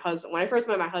talking to my husband. When I first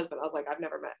met my husband, I was like,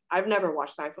 I've never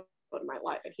watched Seinfeld in my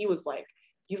life. And he was like,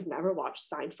 you've never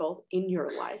watched Seinfeld in your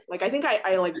life? Like, I think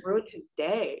I like ruined his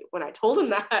day when I told him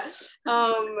that.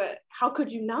 How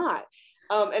could you not?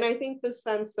 And I think the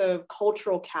sense of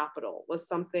cultural capital was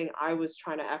something I was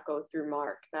trying to echo through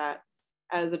Mark, that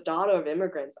as a daughter of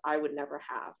immigrants, I would never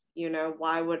have,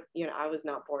 why would, I was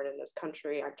not born in this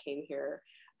country. I came here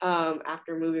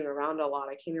after moving around a lot.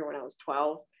 I came here when I was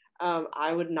 12.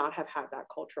 I would not have had that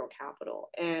cultural capital.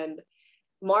 And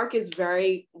Mark is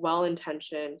very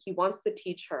well-intentioned. He wants to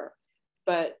teach her,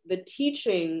 but the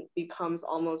teaching becomes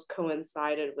almost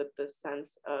coincided with this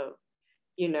sense of,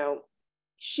 you know,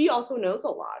 she also knows a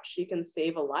lot. She can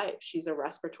save a life. She's a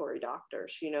respiratory doctor.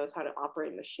 She knows how to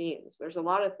operate machines. There's a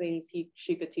lot of things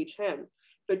she could teach him,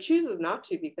 but chooses not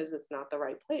to because it's not the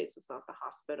right place. It's not the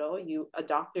hospital. A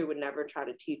doctor would never try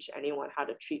to teach anyone how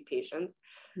to treat patients.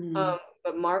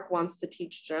 But Mark wants to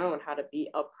teach Joan how to be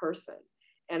a person.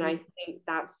 And I think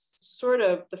that's sort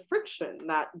of the friction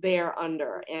that they're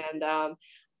under. And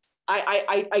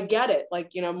I get it. Like,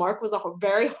 you know, Mark was a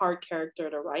very hard character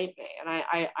to write me. And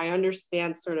I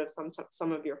understand sort of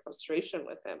some of your frustration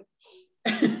with him.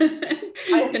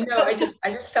 No, I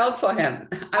just felt for him.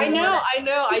 I know,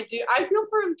 I do. I feel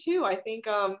for him too. I think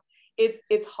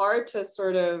it's hard to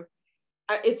sort of,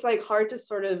 it's like hard to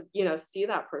sort of, you know, see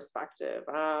that perspective.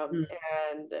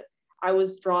 And I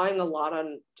was drawing a lot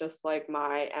on just like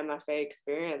my MFA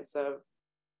experience of,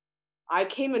 I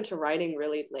came into writing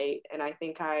really late, and I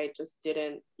think I just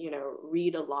didn't, you know,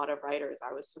 read a lot of writers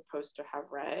I was supposed to have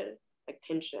read, like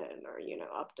Pynchon or, you know,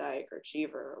 Updike or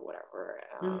Cheever or whatever,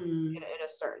 in a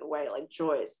certain way, like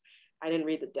Joyce. I didn't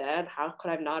read The Dead. How could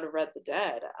I not have read The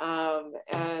Dead?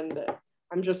 And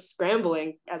I'm just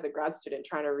scrambling as a grad student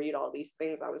trying to read all these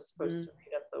things I was supposed to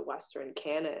read of the Western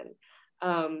canon.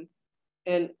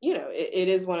 And, you know, it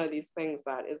is one of these things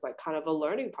that is like kind of a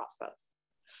learning process.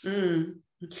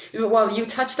 Well, you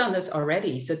touched on this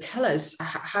already. So tell us,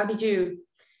 how did you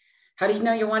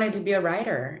know you wanted to be a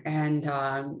writer? And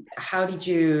how did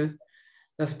you,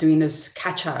 of doing this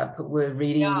catch up with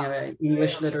reading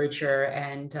English literature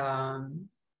and,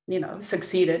 you know,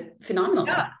 succeeded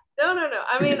phenomenally? Yeah. No.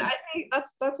 I mean, I think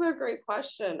that's a great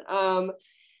question.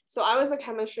 So I was a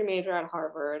chemistry major at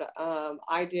Harvard.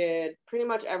 I did pretty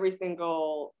much every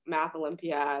single math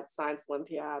Olympiad, science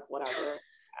Olympiad, whatever,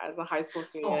 as a high school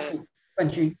student.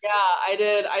 Yeah, I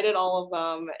did all of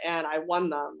them, and I won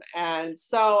them. And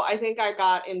so I think I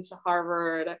got into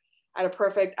Harvard at a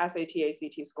perfect SAT,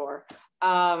 ACT score.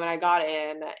 And I got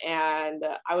in, and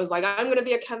I was like, I'm going to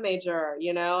be a chem major,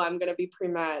 you know, I'm going to be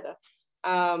pre-med.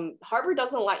 Harvard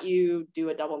doesn't let you do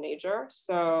a double major.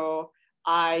 So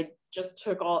I just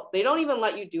took they don't even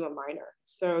let you do a minor.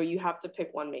 So you have to pick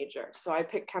one major. So I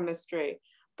picked chemistry,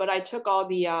 but I took all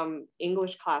the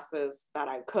English classes that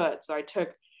I could. So I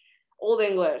took Old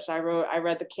English. I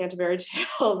read the Canterbury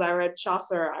Tales. I read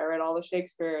Chaucer. I read all the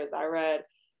Shakespeares. I read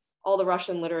all the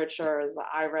Russian literatures.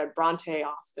 I read Bronte,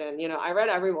 Austen. You know, I read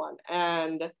everyone.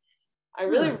 And I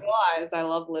really realized I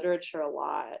love literature a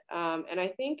lot. And I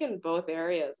think in both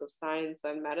areas of science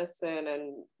and medicine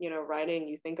and, you know, writing,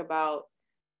 you think about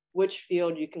which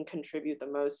field you can contribute the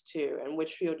most to and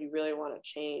which field you really want to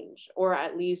change or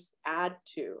at least add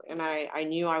to. And I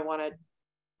knew I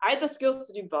had the skills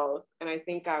to do both. And I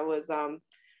think I was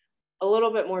a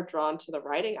little bit more drawn to the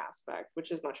writing aspect,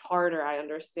 which is much harder, I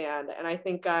understand. And I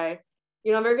think I'm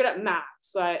very good at math.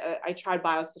 So I tried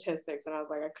biostatistics, and I was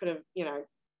like,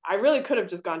 I really could have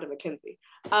just gone to McKinsey.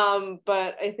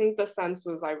 But I think the sense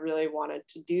was I really wanted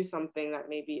to do something that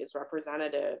maybe is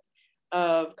representative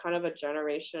of kind of a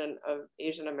generation of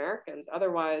Asian Americans.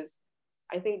 Otherwise,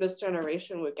 I think this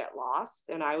generation would get lost,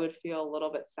 and I would feel a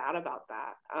little bit sad about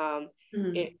that.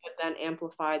 It would then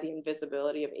amplify the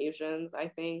invisibility of Asians. I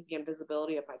think the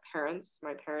invisibility of my parents.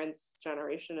 My parents'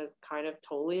 generation is kind of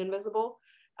totally invisible,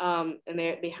 and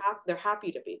they're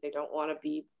happy to be. They don't want to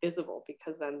be visible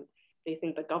because then they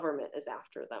think the government is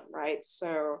after them, right?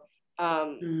 So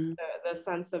the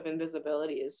sense of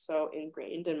invisibility is so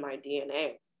ingrained in my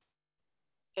DNA.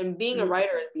 And being a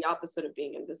writer is the opposite of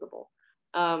being invisible.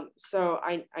 So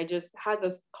I just had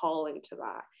this calling to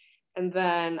that. And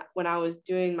then when I was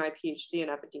doing my PhD in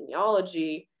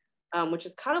epidemiology, which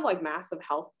is kind of like massive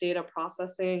health data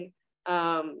processing,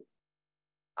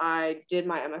 I did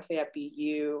my MFA at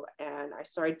BU, and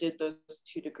I did those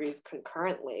two degrees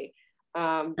concurrently.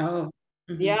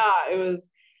 Yeah, it was,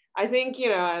 I think,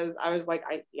 as I was like,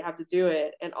 you have to do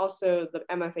it. And also the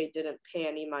MFA didn't pay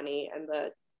any money, and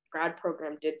the grad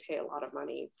program did pay a lot of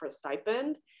money for a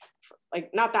stipend,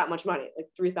 like not that much money, like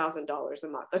 $3,000 a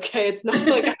month. Okay, it's not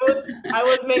like I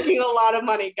was making a lot of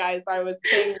money, guys. I was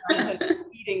paying rent and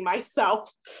eating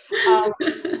myself.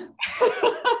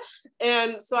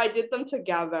 And so I did them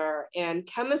together, and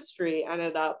chemistry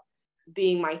ended up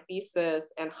being my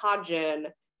thesis, and Ha-Jin,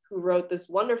 who wrote this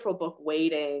wonderful book,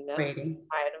 Waiting,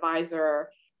 my advisor,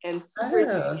 and Secret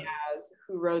Diaz,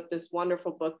 who wrote this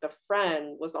wonderful book, The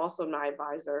Friend, was also my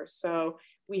advisor. So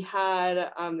we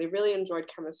had, they really enjoyed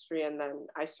chemistry, and then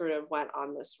I sort of went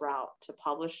on this route to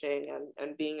publishing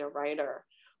and being a writer.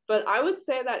 But I would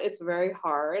say that it's very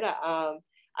hard. I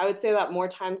would say that more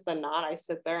times than not, I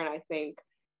sit there and I think,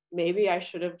 maybe I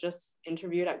should have just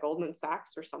interviewed at Goldman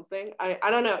Sachs or something. I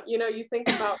don't know, you know, you think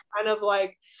about kind of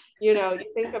like, you know, you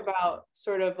think about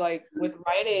sort of like with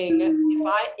writing,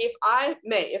 if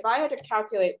I had to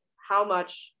calculate how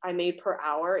much I made per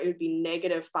hour, it would be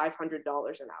negative $500 an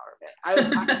hour. I would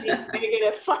make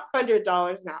negative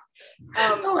 $500 an hour.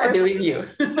 Oh, I believe you.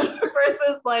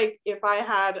 Versus like if I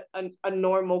had a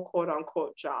normal quote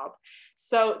unquote job.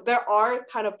 So there are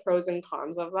kind of pros and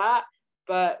cons of that.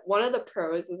 But one of the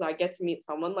pros is I get to meet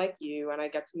someone like you, and I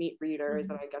get to meet readers,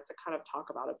 and I get to kind of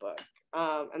talk about a book.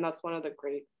 And that's one of the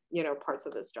great, you know, parts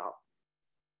of this job.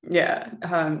 Yeah,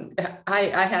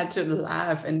 I had to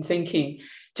laugh and thinking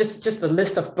just the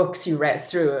list of books you read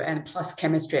through and plus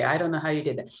chemistry. I don't know how you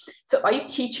did that. So are you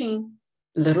teaching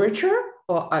literature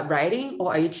or writing,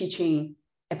 or are you teaching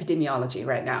epidemiology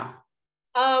right now?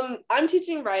 I'm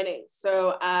teaching writing.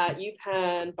 So at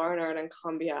UPenn, Barnard, and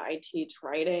Columbia, I teach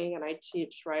writing, and I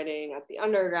teach writing at the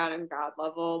undergrad and grad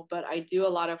level, but I do a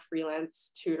lot of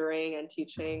freelance tutoring and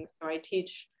teaching. So I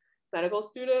teach medical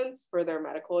students for their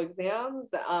medical exams.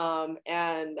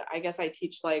 And I guess I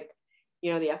teach like,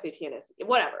 you know, the SAT and SAT,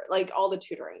 whatever, like all the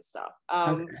tutoring stuff.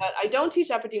 Okay. But I don't teach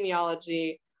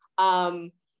epidemiology.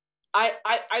 I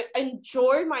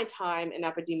enjoyed my time in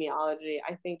epidemiology.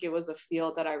 I think it was a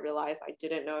field that I realized I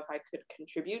didn't know if I could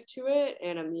contribute to it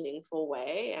in a meaningful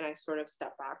way. And I sort of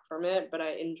stepped back from it, but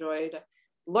I enjoyed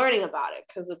learning about it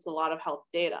because it's a lot of health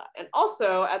data. And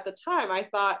also at the time, I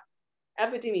thought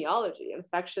epidemiology,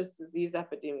 infectious disease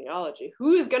epidemiology,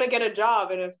 who is going to get a job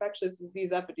in infectious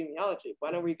disease epidemiology?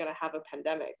 When are we going to have a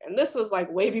pandemic? And this was like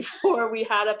way before we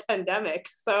had a pandemic.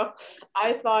 So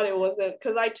I thought it wasn't,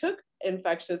 because I took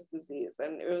infectious disease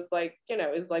and it was like, you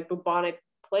know, it's like bubonic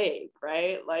plague,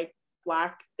 right? Like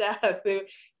Black Death, you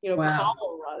know, Wow.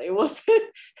 cholera. It wasn't.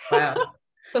 Wow.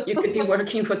 You could be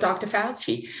working for Dr.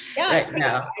 Fauci right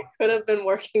now. I could have been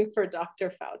working for Dr.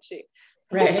 Fauci.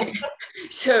 Right.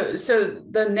 So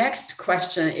the next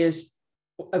question is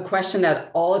a question that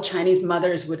all Chinese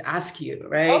mothers would ask you,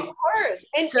 right? Of course.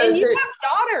 And you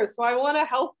have daughters, so I want to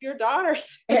help your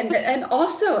daughters. and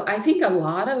also, I think a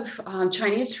lot of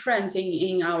Chinese friends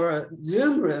in our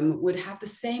Zoom room would have the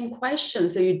same question.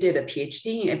 So you did a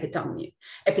PhD in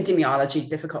epidemiology,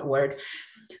 difficult word,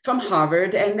 from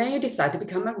Harvard, and then you decide to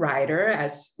become a writer.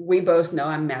 As we both know,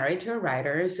 I'm married to a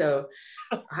writer, so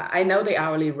I know the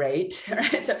hourly rate,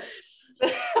 right?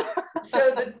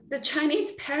 So the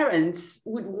Chinese parents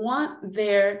would want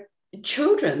their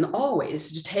children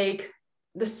always to take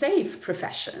the safe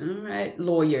profession, right?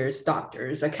 Lawyers,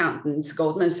 doctors, accountants,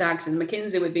 Goldman Sachs and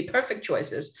McKinsey would be perfect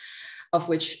choices, of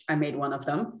which I made one of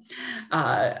them.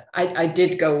 I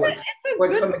did go work for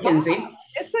McKinsey. Job.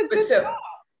 It's a good job.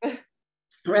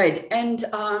 Right. And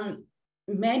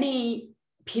many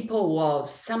people will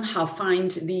somehow find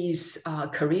these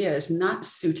careers not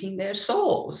suiting their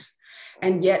souls.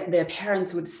 And yet their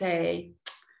parents would say,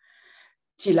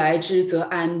 既来之则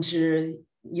安之.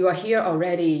 You are here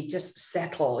already, just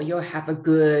settle. You'll have a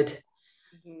good,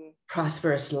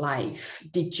 prosperous life.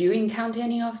 Did you encounter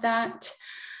any of that?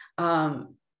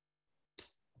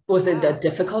 Was it a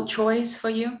difficult choice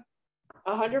for you?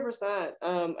 100%.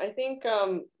 I think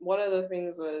one of the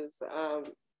things was,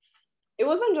 it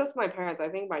wasn't just my parents. I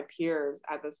think my peers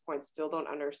at this point still don't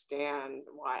understand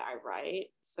why I write,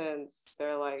 since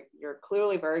they're like, you're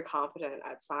clearly very competent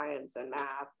at science and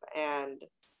math, and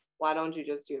why don't you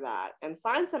just do that? And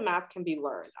science and math can be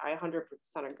learned. I 100%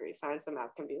 agree. Science and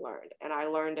math can be learned. And I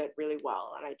learned it really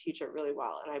well, and I teach it really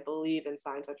well. And I believe in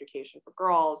science education for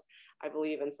girls. I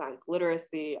believe in science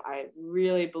literacy. I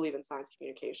really believe in science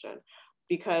communication,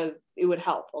 because it would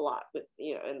help a lot with,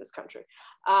 you know, in this country.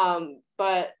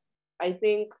 But I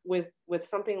think with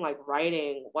something like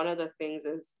writing, one of the things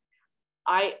is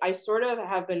I sort of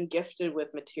have been gifted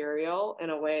with material in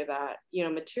a way that, you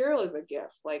know, material is a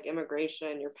gift, like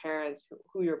immigration, your parents,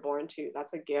 who you're born to,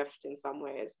 that's a gift in some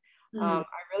ways. I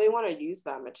really want to use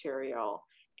that material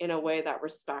in a way that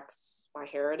respects my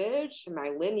heritage, my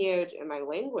lineage, and my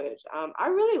language. I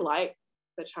really like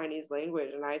the Chinese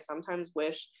language, and I sometimes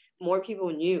wish more people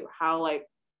knew how like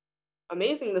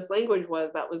amazing this language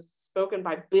was that was spoken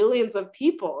by billions of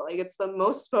people. Like, it's the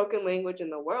most spoken language in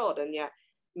the world, and yet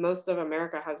most of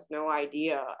America has no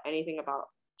idea anything about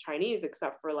Chinese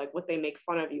except for like what they make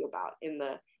fun of you about in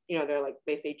the, you know, they're like,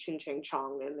 they say ching ching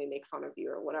chong and they make fun of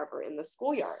you or whatever in the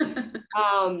schoolyard.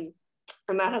 And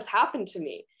that has happened to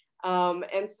me.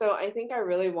 And so I think I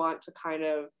really want to kind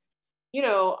of, you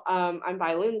know, I'm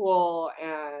bilingual,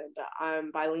 and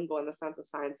I'm bilingual in the sense of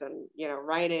science and, you know,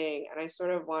 writing. And I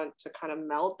sort of want to kind of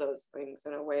meld those things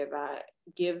in a way that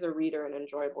gives a reader an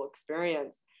enjoyable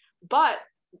experience. But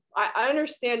I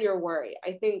understand your worry.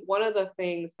 I think one of the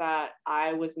things that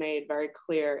I was made very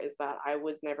clear is that I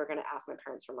was never going to ask my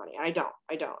parents for money. I don't.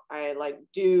 I like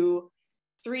do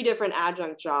 3 different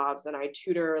adjunct jobs, and I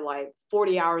tutor like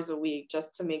 40 hours a week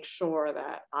just to make sure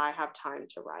that I have time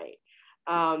to write.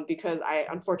 Because I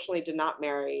unfortunately did not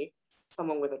marry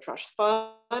someone with a trust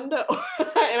fund, and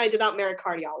I did not marry a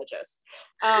cardiologist.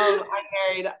 I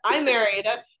married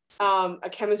a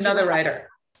chemistry Another professor. writer.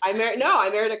 I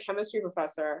married a chemistry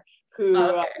professor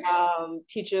who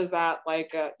teaches at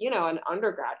like an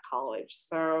undergrad college.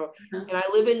 So, and I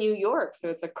live in New York, so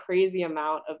it's a crazy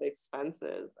amount of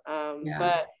expenses.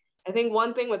 But I think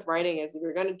one thing with writing is if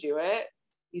you're going to do it,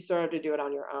 you sort of have to do it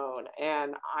on your own.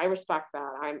 And I respect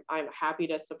that. I'm happy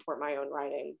to support my own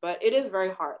writing, but it is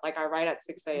very hard. Like I write at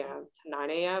 6 a.m. to 9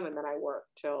 a.m. and then I work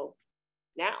till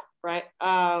now, right?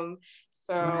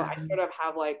 So I sort of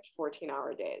have like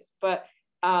 14-hour days, but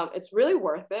it's really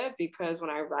worth it because when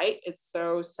I write, it's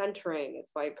so centering.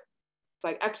 It's like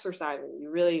exercising.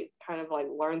 You really kind of like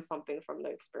learn something from the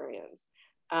experience.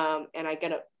 And I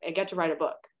get to write a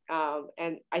book.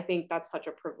 And I think that's such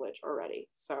a privilege already.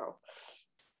 So.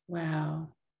 Wow.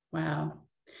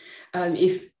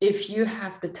 If you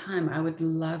have the time, I would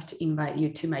love to invite you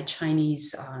to my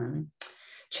Chinese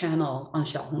channel on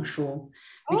Xiaohongshu,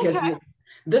 because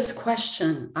this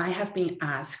question I have been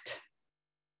asked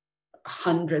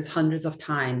hundreds of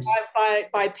times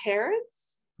by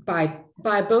parents, by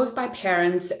both by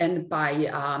parents and by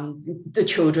the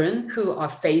children who are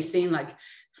facing like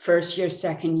first year,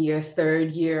 second year,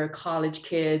 third year college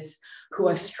kids who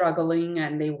are struggling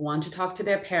and they want to talk to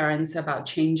their parents about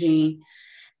changing.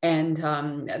 And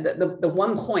the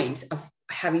one point of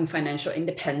having financial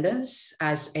independence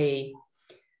as a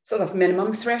sort of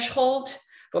minimum threshold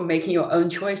for making your own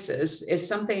choices is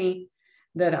something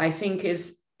that I think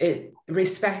it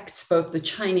respects both the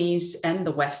Chinese and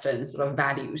the Western sort of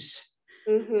values.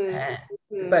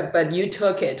 But you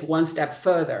took it one step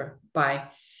further by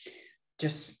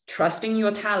just trusting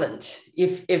your talent.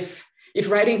 If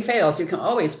writing fails, you can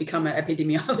always become an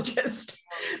epidemiologist.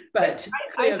 But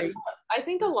clearly, I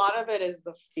think a lot of it is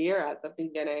the fear at the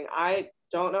beginning. I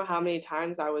don't know how many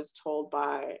times I was told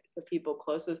by the people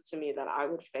closest to me that I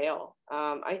would fail.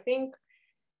 I think,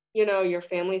 your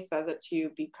family says it to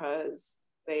you because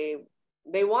they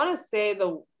want to say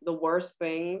the worst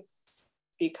things,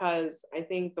 because I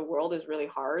think the world is really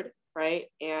hard, right?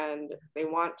 And they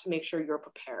want to make sure you're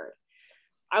prepared.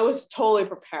 I was totally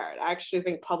prepared. I actually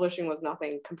think publishing was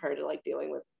nothing compared to like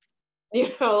dealing with,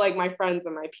 like my friends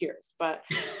and my peers. But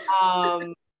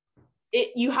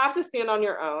you have to stand on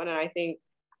your own. And I think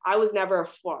I was never a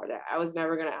Florida. I was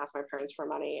never going to ask my parents for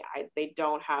money. They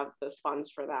don't have the funds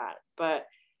for that. But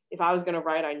if I was going to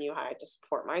write, I knew I had to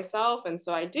support myself. And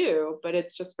so I do, but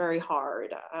it's just very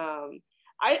hard. I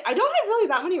don't have really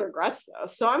that many regrets though.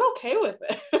 So I'm okay with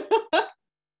it.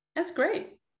 That's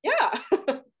great. Yeah.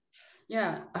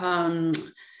 Yeah.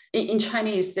 In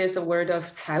Chinese, there's a word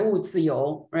of 财务自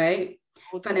由, right?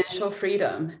 Financial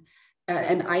freedom.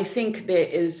 And I think there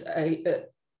is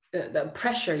the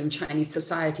pressure in Chinese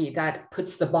society that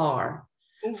puts the bar,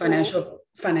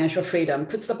 financial freedom,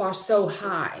 puts the bar so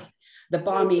high. The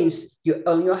bar means you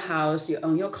own your house, you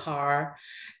own your car,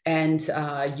 and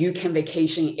you can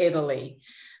vacation in Italy.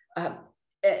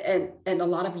 And a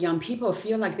lot of young people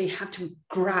feel like they have to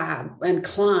grab and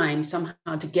climb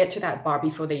somehow to get to that bar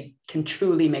before they can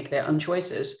truly make their own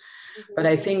choices. But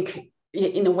I think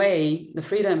in a way, the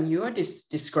freedom you're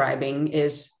describing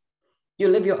is you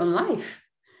live your own life,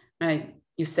 right?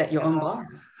 You set your own bar.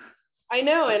 I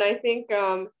know. And I think,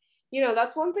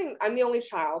 that's one thing. I'm the only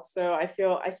child. So I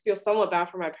feel somewhat bad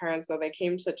for my parents that they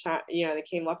came to China,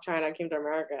 left China, came to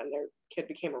America, and their kid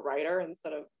became a writer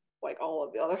instead of like all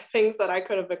of the other things that I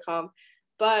could have become.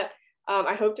 But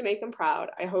I hope to make them proud.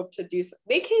 I hope to do,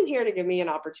 they came here to give me an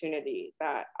opportunity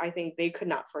that I think they could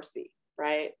not foresee,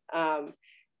 right?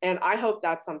 And I hope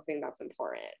that's something that's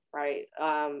important, right?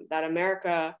 That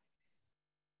America,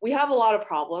 we have a lot of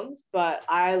problems, but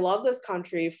I love this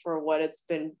country for what it's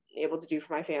been able to do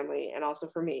for my family and also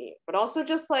for me, but also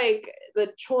just like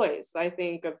the choice, I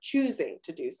think, of choosing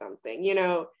to do something.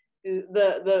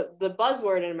 The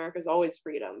buzzword in America is always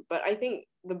freedom, but I think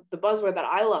the buzzword that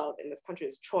I love in this country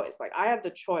is choice. Like I have the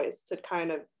choice to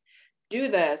kind of do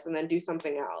this and then do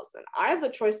something else, and I have the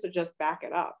choice to just back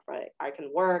it up, right? I can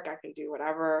work, I can do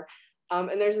whatever,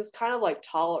 and there's this kind of like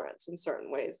tolerance in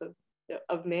certain ways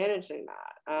of managing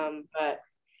that. But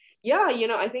yeah,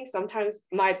 I think sometimes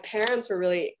my parents were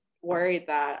really worried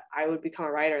that I would become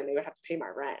a writer and they would have to pay my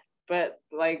rent. But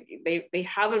like they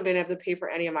haven't been able to pay for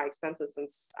any of my expenses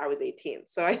since I was 18.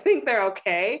 So I think they're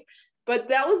okay. But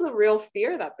that was the real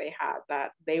fear that they had,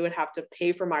 that they would have to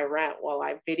pay for my rent while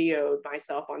I videoed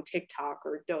myself on TikTok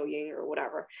or Douyin or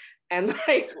whatever, and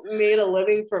like made a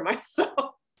living for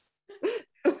myself.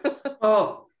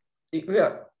 Oh,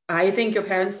 yeah. I think your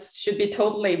parents should be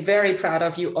totally very proud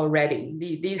of you already.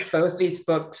 Both these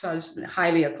books are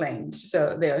highly acclaimed,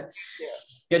 so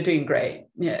you're doing great.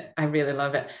 Yeah, I really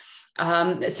love it.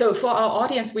 So for our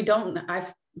audience,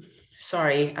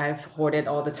 I've hoarded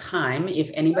all the time.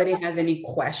 If anybody has any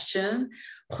question,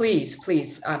 please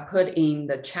put in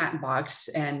the chat box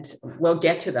and we'll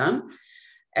get to them.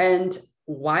 And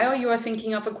while you are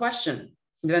thinking of a question,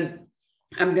 then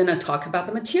I'm going to talk about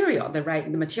the material, the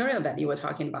material that you were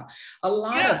talking about.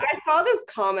 I saw this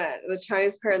comment, the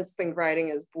Chinese parents think writing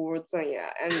is 不务正业,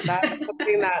 and that's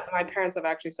something that my parents have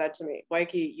actually said to me,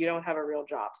 Weike, you don't have a real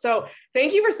job. So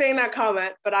thank you for saying that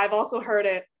comment, but I've also heard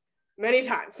it many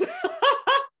times.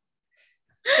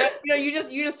 But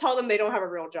you just tell them they don't have a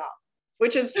real job,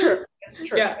 which is true. It's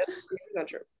true. Yeah. It's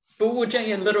true. 不务正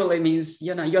业 literally means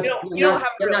you're not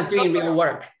doing real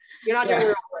work. You're not doing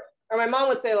real work. Or my mom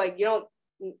would say, like, you don't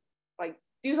like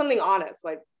do something honest,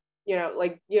 like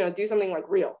do something like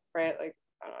real, right? Like,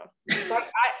 I don't know. So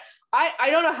I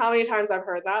don't know how many times I've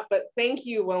heard that, but thank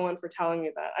you, Wen, for telling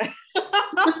me that.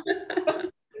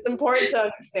 It's important to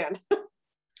understand.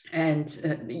 And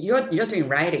you're doing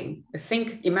writing.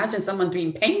 Imagine someone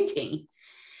doing painting.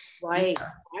 Right.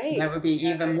 That would be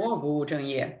even more 不务正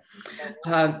业.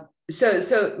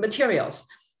 So materials.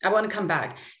 I want to come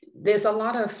back. There's a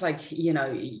lot of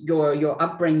your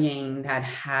upbringing that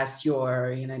has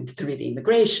your 3D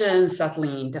immigration,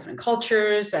 settling in different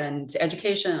cultures and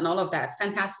education and all of that.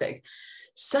 Fantastic.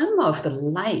 Some of the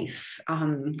life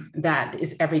that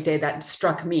is everyday that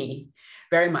struck me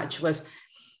very much was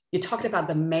you talked about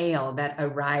the mail that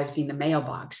arrives in the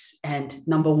mailbox, and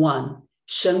number one,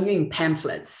 Shengyun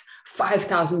pamphlets,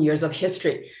 5,000 years of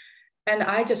history. And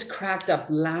I just cracked up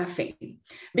laughing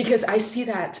because I see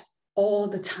that all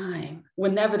the time.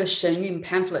 Whenever the Shengyun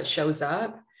pamphlet shows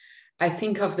up, I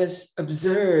think of this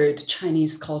absurd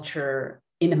Chinese culture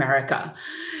in America.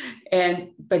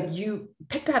 But you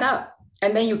picked that up,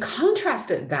 and then you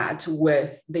contrasted that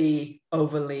with the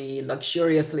overly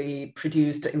luxuriously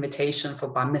produced invitation for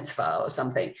bar mitzvah or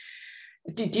something.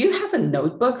 Do you have a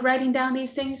notebook writing down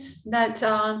these things that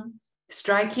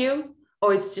strike you,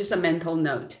 or it's just a mental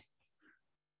note?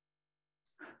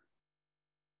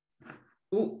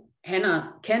 Ooh,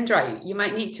 Hannah, Kendra, you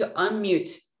might need to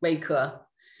unmute Weike.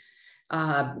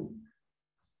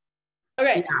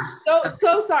 Okay, yeah.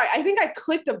 So sorry. I think I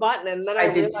clicked a button and then I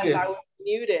realized I was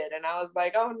muted, and I was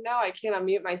like, oh no, I can't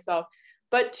unmute myself.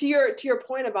 But to your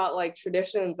point about like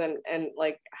traditions and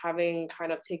like having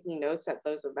kind of taking notes at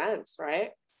those events,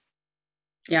 right?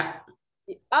 Yeah.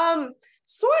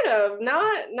 Sort of.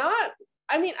 Not.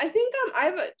 I mean, I think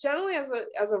I've generally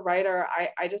as a writer,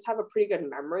 I just have a pretty good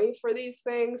memory for these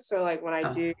things. So like when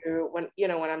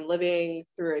when I'm living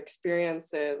through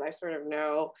experiences, I sort of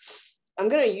know I'm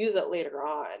going to use it later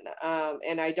on.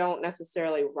 And I don't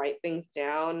necessarily write things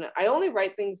down. I only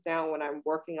write things down when I'm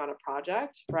working on a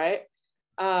project, right?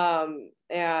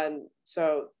 And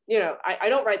so, I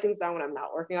don't write things down when I'm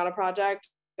not working on a project.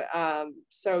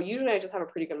 So usually I just have a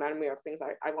pretty good memory of things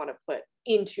I want to put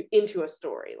into a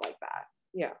story like that.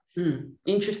 Yeah.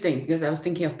 Interesting, because I was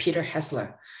thinking of Peter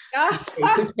Hessler,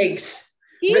 who takes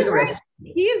rigorous.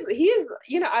 He's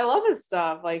I love his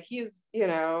stuff. Like he's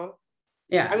yeah.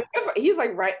 I mean, he's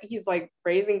like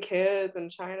raising kids in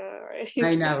China, right?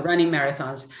 I know, running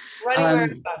marathons.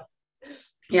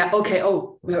 Yeah, okay.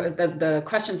 Oh, the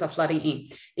questions are flooding in.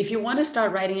 If you want to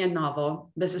start writing a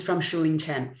novel, this is from Shuling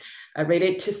Chen,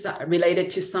 related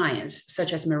to science,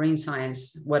 such as marine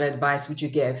science, what advice would you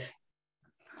give?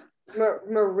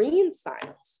 Marine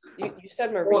science? You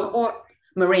said marine or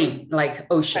marine, like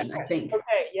ocean, I think.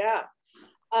 Okay, yeah.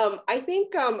 I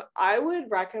think I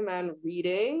would recommend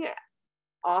reading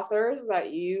authors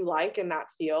that you like in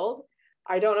that field.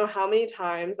 I don't know how many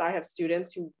times I have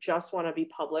students who just want to be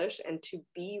published and to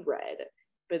be read,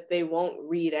 but they won't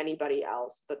read anybody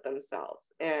else but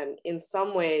themselves. And in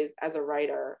some ways, as a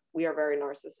writer, we are very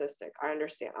narcissistic. I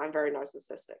understand, I'm very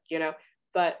narcissistic,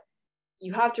 but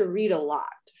you have to read a lot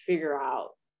to figure out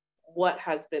what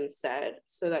has been said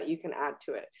so that you can add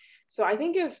to it. So I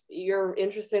think if you're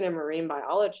interested in marine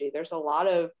biology, there's a lot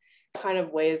of kind of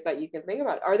ways that you can think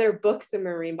about it. Are there books in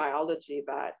marine biology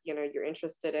that you're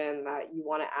interested in that you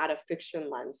want to add a fiction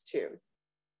lens to?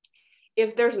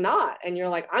 If there's not, and you're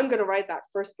like, I'm going to write that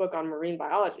first book on marine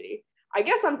biology, I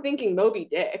guess I'm thinking Moby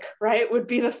Dick, right, would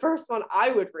be the first one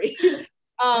I would read.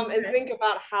 And think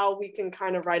about how we can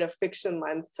kind of write a fiction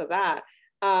lens to that.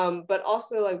 But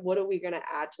also like, what are we going to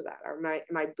add to that?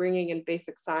 Am I bringing in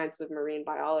basic science of marine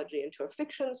biology into a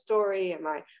fiction story?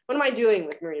 What am I doing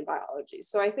with marine biology?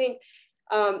 So I think,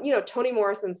 Toni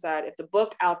Morrison said, if the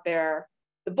book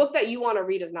that you want to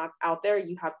read is not out there,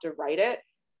 you have to write it,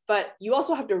 but you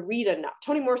also have to read enough.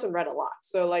 Toni Morrison read a lot.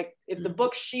 So like, if the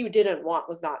book she didn't want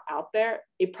was not out there,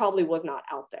 it probably was not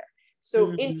out there.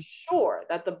 So ensure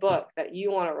that the book that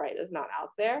you want to write is not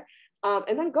out there.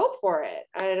 And then go for it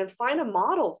and find a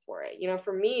model for it.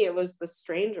 For me, it was The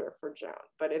Stranger for Joan.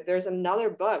 But if there's another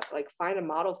book, like find a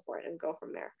model for it and go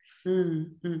from there.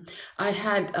 I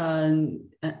had an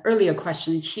earlier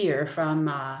question here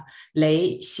from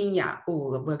Lei Xinya.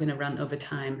 Oh, we're going to run over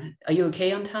time. Are you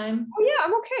okay on time? Oh, yeah,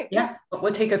 I'm okay. Yeah,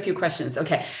 we'll take a few questions.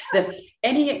 Okay.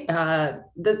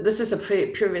 This is a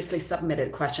previously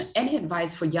submitted question. Any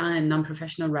advice for young and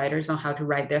non-professional writers on how to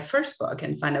write their first book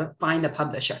and find a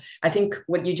publisher? I think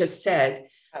what you just said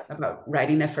about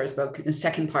writing their first book, and the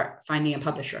second part, finding a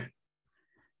publisher.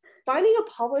 Finding a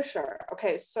publisher.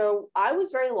 Okay, so I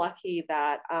was very lucky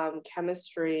that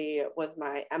chemistry was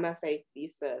my MFA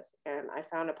thesis, and I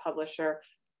found a publisher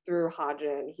through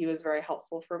Hajin. He was very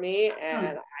helpful for me,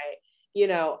 and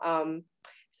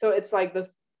so it's like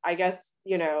this, I guess,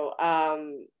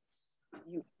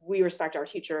 we respect our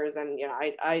teachers, and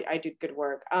I do good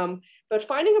work. But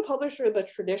finding a publisher the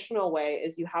traditional way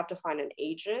is you have to find an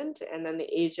agent, and then the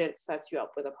agent sets you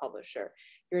up with a publisher.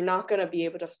 You're not going to be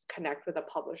able to connect with a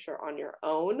publisher on your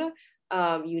own.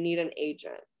 You need an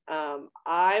agent.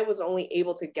 I was only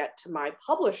able to get to my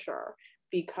publisher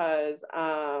because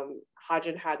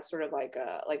Hajin had sort of like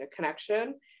a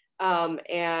connection,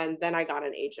 and then I got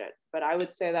an agent. But I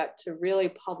would say that to really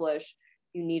publish,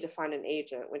 you need to find an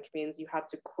agent, which means you have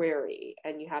to query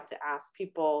and you have to ask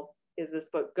people, is this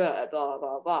book good, blah,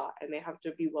 blah, blah. And they have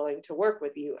to be willing to work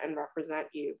with you and represent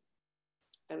you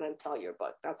and then sell your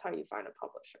book. That's how you find a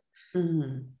publisher.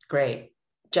 Great.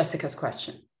 Jessica's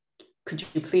question. Could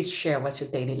you please share what's your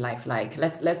daily life like?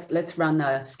 Let's run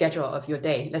a schedule of your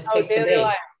day. Let's take daily today.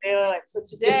 Life. So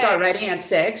today you start writing at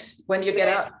 6. When do you get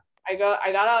up? I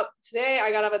got up today.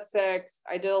 I got up at 6.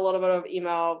 I did a little bit of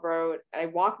email, I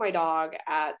walked my dog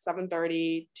at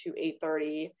 7:30 to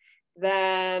 8:30.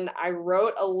 Then I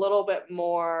wrote a little bit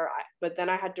more, but then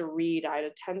I had to read. I had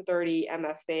a 10:30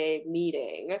 MFA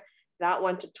meeting. That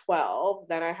went to 12.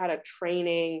 Then I had a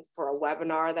training for a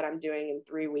webinar that I'm doing in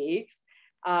 3 weeks.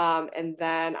 And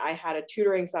then I had a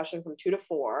tutoring session from 2 to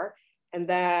 4. And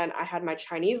then I had my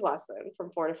Chinese lesson from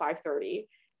 4 to 5:30.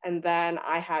 And then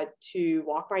I had to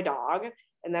walk my dog.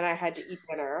 And then I had to eat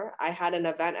dinner. I had an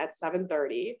event at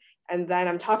 7:30. And then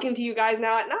I'm talking to you guys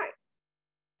now at 9.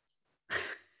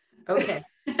 Okay.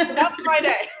 So that was my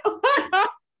day.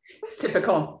 It's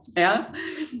typical. Yeah.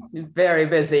 Very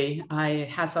busy.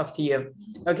 Hats off to you.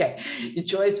 Okay.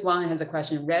 Joyce Wang has a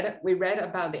question. We read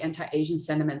about the anti-Asian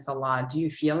sentiments a lot. Do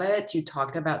you feel it? You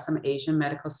talked about some Asian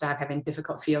medical staff having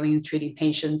difficult feelings treating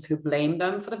patients who blame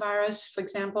them for the virus, for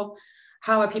example.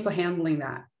 How are people handling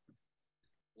that?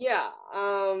 Yeah,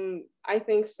 I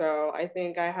think so. I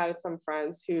think I had some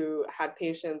friends who had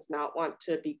patients not want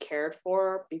to be cared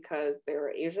for because they were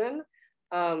Asian.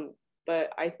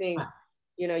 But I think,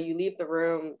 you leave the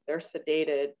room, they're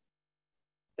sedated.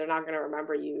 They're not going to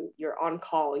remember you. You're on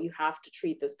call. You have to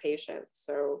treat this patient.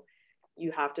 So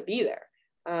you have to be there.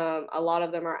 A lot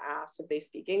of them are asked if they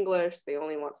speak English. They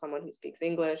only want someone who speaks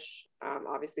English.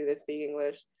 Obviously, they speak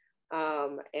English.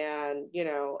 And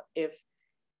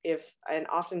and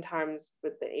oftentimes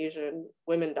with the Asian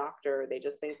women doctor, they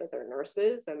just think that they're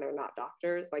nurses and they're not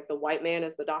doctors. Like the white man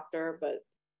is the doctor, but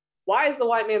why is the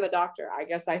white man the doctor? I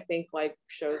guess I think like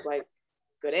shows like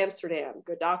Good Amsterdam,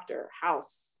 Good Doctor,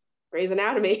 House, Grey's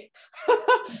Anatomy,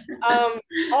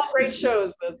 all great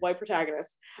shows with white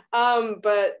protagonists.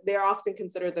 But they're often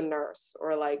considered the nurse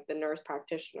or like the nurse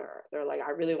practitioner. They're like,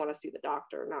 I really want to see the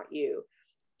doctor, not you.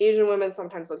 Asian women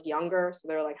sometimes look younger. So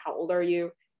they're like, how old are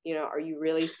you? Are you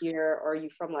really here? Or are you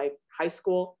from like high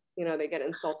school? They get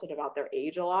insulted about their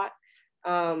age a lot.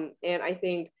 And I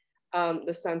think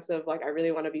the sense of like, I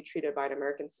really want to be treated by an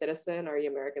American citizen. Are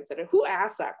you American citizen? Who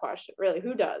asks that question? Really,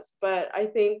 who does? But I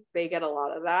think they get a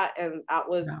lot of that. And that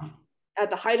was at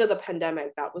the height of the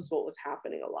pandemic, that was what was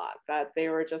happening a lot, that they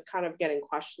were just kind of getting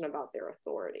questioned about their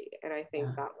authority. And I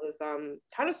think that was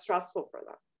kind of stressful for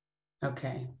them.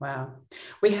 Okay, wow.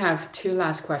 We have 2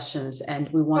 last questions and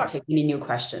we won't take any new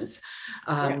questions.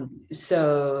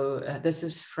 So this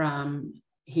is from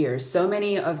here. So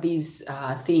many of these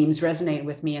themes resonate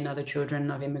with me and other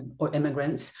children of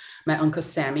immigrants. My Uncle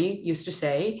Sammy used to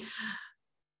say,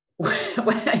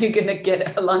 when are you going to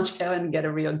get a lunch pail and get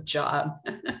a real job?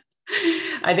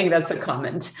 I think that's a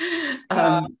comment.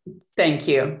 Um, thank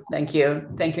you. Thank you.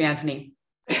 Thank you, Anthony.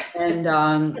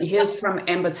 And here's from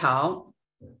Amber Tao.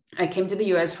 I came to the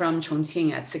US from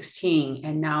Chongqing at 16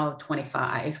 and now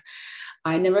 25.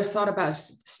 I never thought about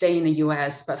staying in the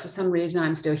US, but for some reason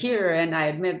I'm still here. And I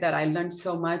admit that I learned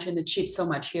so much and achieved so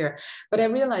much here. But I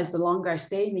realized the longer I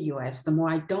stay in the US, the more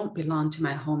I don't belong to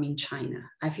my home in China.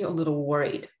 I feel a little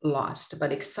worried, lost,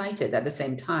 but excited at the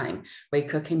same time.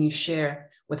 Weike, can you share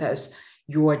with us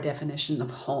your definition of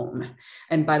home?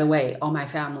 And by the way, all my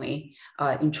family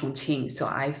in Chongqing, so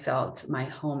I felt my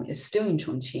home is still in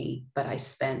Chongqing, but I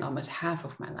spent almost half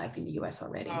of my life in the US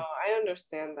already. Oh, I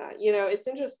understand that. You know, it's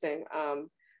interesting. I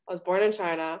was born in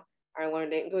China. I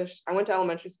learned English. I went to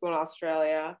elementary school in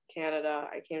Australia, Canada.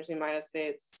 I came to the United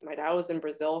States. My dad was in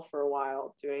Brazil for a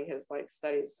while doing his like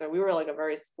studies. So we were like a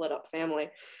very split up family.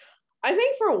 I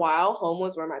think for a while, home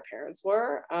was where my parents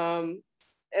were.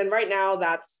 And right now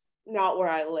that's not where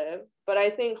I live, but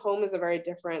I think home is a very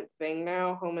different thing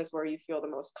now. Home is where you feel the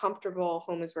most comfortable.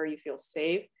 Home is where you feel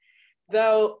safe.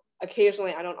 Though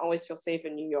occasionally I don't always feel safe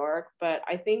in New York, but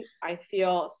I think I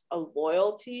feel a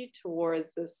loyalty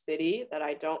towards the city that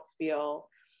I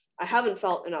haven't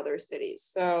felt in other cities.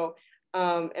 So,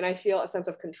 and I feel a sense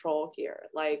of control here.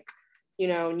 Like, you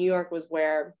know, New York was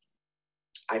where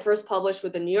I first published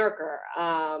with the New Yorker,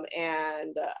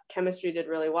 and chemistry did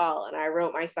really well. And I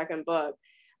wrote my second book.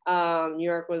 New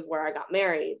York was where I got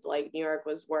married. Like New York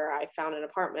was where I found an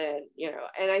apartment, you know,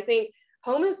 and I think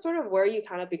home is sort of where you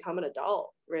kind of become an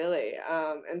adult, really.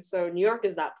 And so New York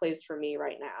is that place for me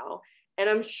right now. And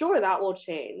I'm sure that will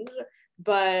change.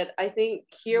 But I think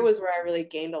here was where I really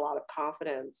gained a lot of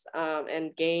confidence,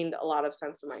 and gained a lot of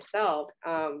sense of myself.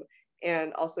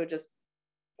 And also just,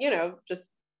 you know, just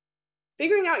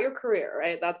figuring out your career,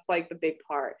 right? That's like the big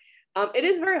part. It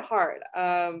is very hard.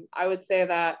 I would say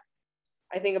that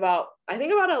I think about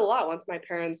it a lot. Once my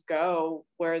parents go,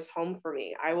 where is home for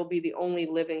me? I will be the only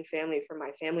living family from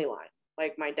my family line.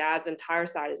 Like my dad's entire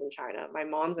side is in China. My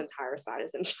mom's entire side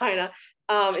is in China.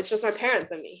 It's just my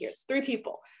parents and me here. It's 3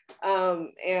 people.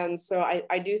 And so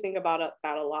I do think about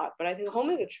that a lot, but I think home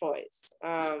is a choice.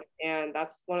 And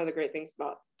that's one of the great things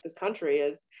about this country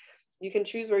is you can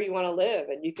choose where you want to live,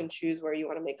 and you can choose where you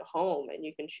want to make a home, and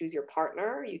you can choose your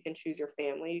partner, you can choose your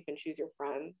family, you can choose your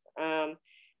friends.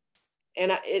 And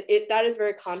that is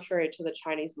very contrary to the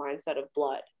Chinese mindset of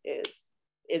blood is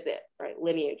it, right?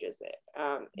 Lineage is it.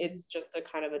 It's just a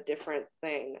kind of a different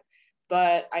thing.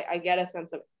 But I get a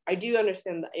sense of, I do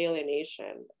understand the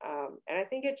alienation. And I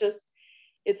think it's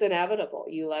inevitable.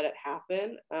 You let it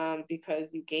happen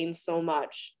because you gain so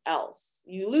much else.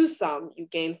 You lose some, you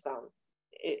gain some.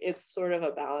 It's sort of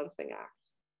a balancing act.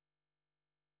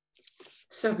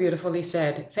 So beautifully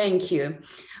said. Thank you.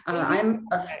 I'm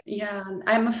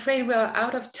afraid we're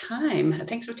out of time.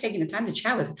 Thanks for taking the time to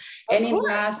chat with us. Any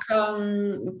last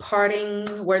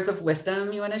parting words of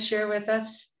wisdom you want to share with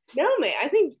us? No, man. I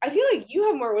feel like you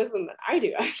have more wisdom than I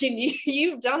do. I mean,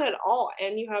 you've done it all,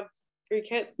 and you have 3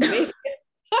 kids. It's amazing.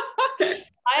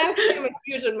 I actually am a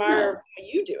huge admirer of how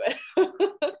you do it.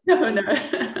 No.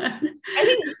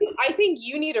 I think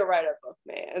you need to write a book,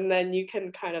 May, and then you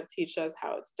can kind of teach us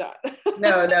how it's done.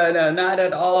 No, not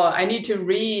at all. I need to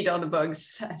read all the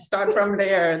books. Start from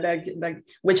there,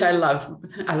 which I love.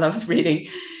 I love reading.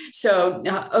 So,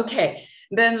 okay.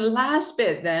 Then last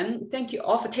bit, then, thank you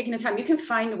all for taking the time. You can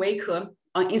find Weike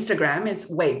on Instagram. It's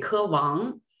Weike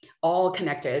Wang, all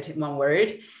connected in one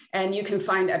word. And you can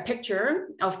find a picture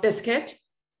of Biscuit.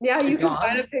 Yeah, you can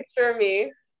find a picture of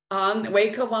me on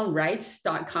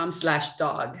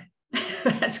weikewangwrites.com/dog.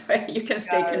 That's where you can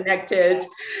stay connected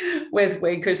with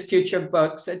Weike's future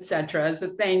books, etc.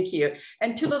 So thank you.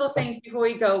 And 2 little things before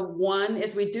we go. One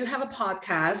is we do have a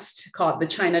podcast called the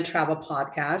China Travel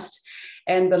Podcast.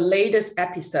 And the latest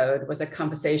episode was a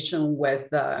conversation with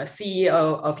the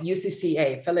CEO of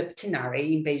UCCA, Philip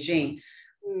Tinari in Beijing.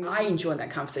 I enjoyed that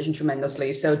conversation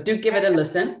tremendously. So do give it a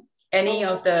listen. Any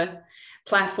of the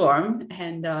platform,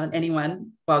 and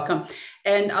anyone welcome.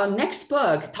 And our next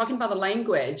book, talking about the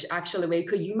language, actually,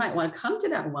 Weike, you might want to come to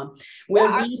that one.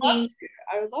 I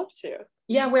would love to.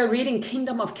 Yeah, we're reading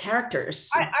Kingdom of Characters.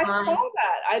 I saw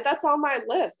that. That's on my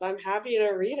list. I'm happy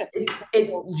to read it.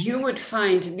 You would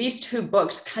find these 2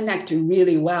 books connect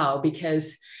really well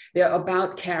because they're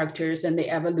about characters and the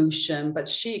evolution, but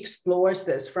she explores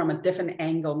this from a different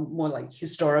angle, more like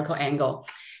historical angle.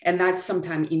 And that's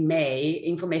sometime in May.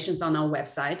 Information's on our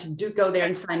website. Do go there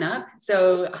and sign up.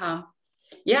 So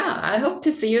I hope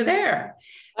to see you there.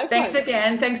 Okay. Thanks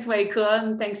again. Thanks, Weike,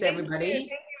 and thanks everybody.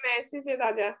 Thank you, May. 谢谢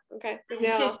大家. Okay. And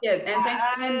thanks,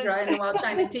 Kendra and the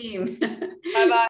WildChina team. Bye-bye.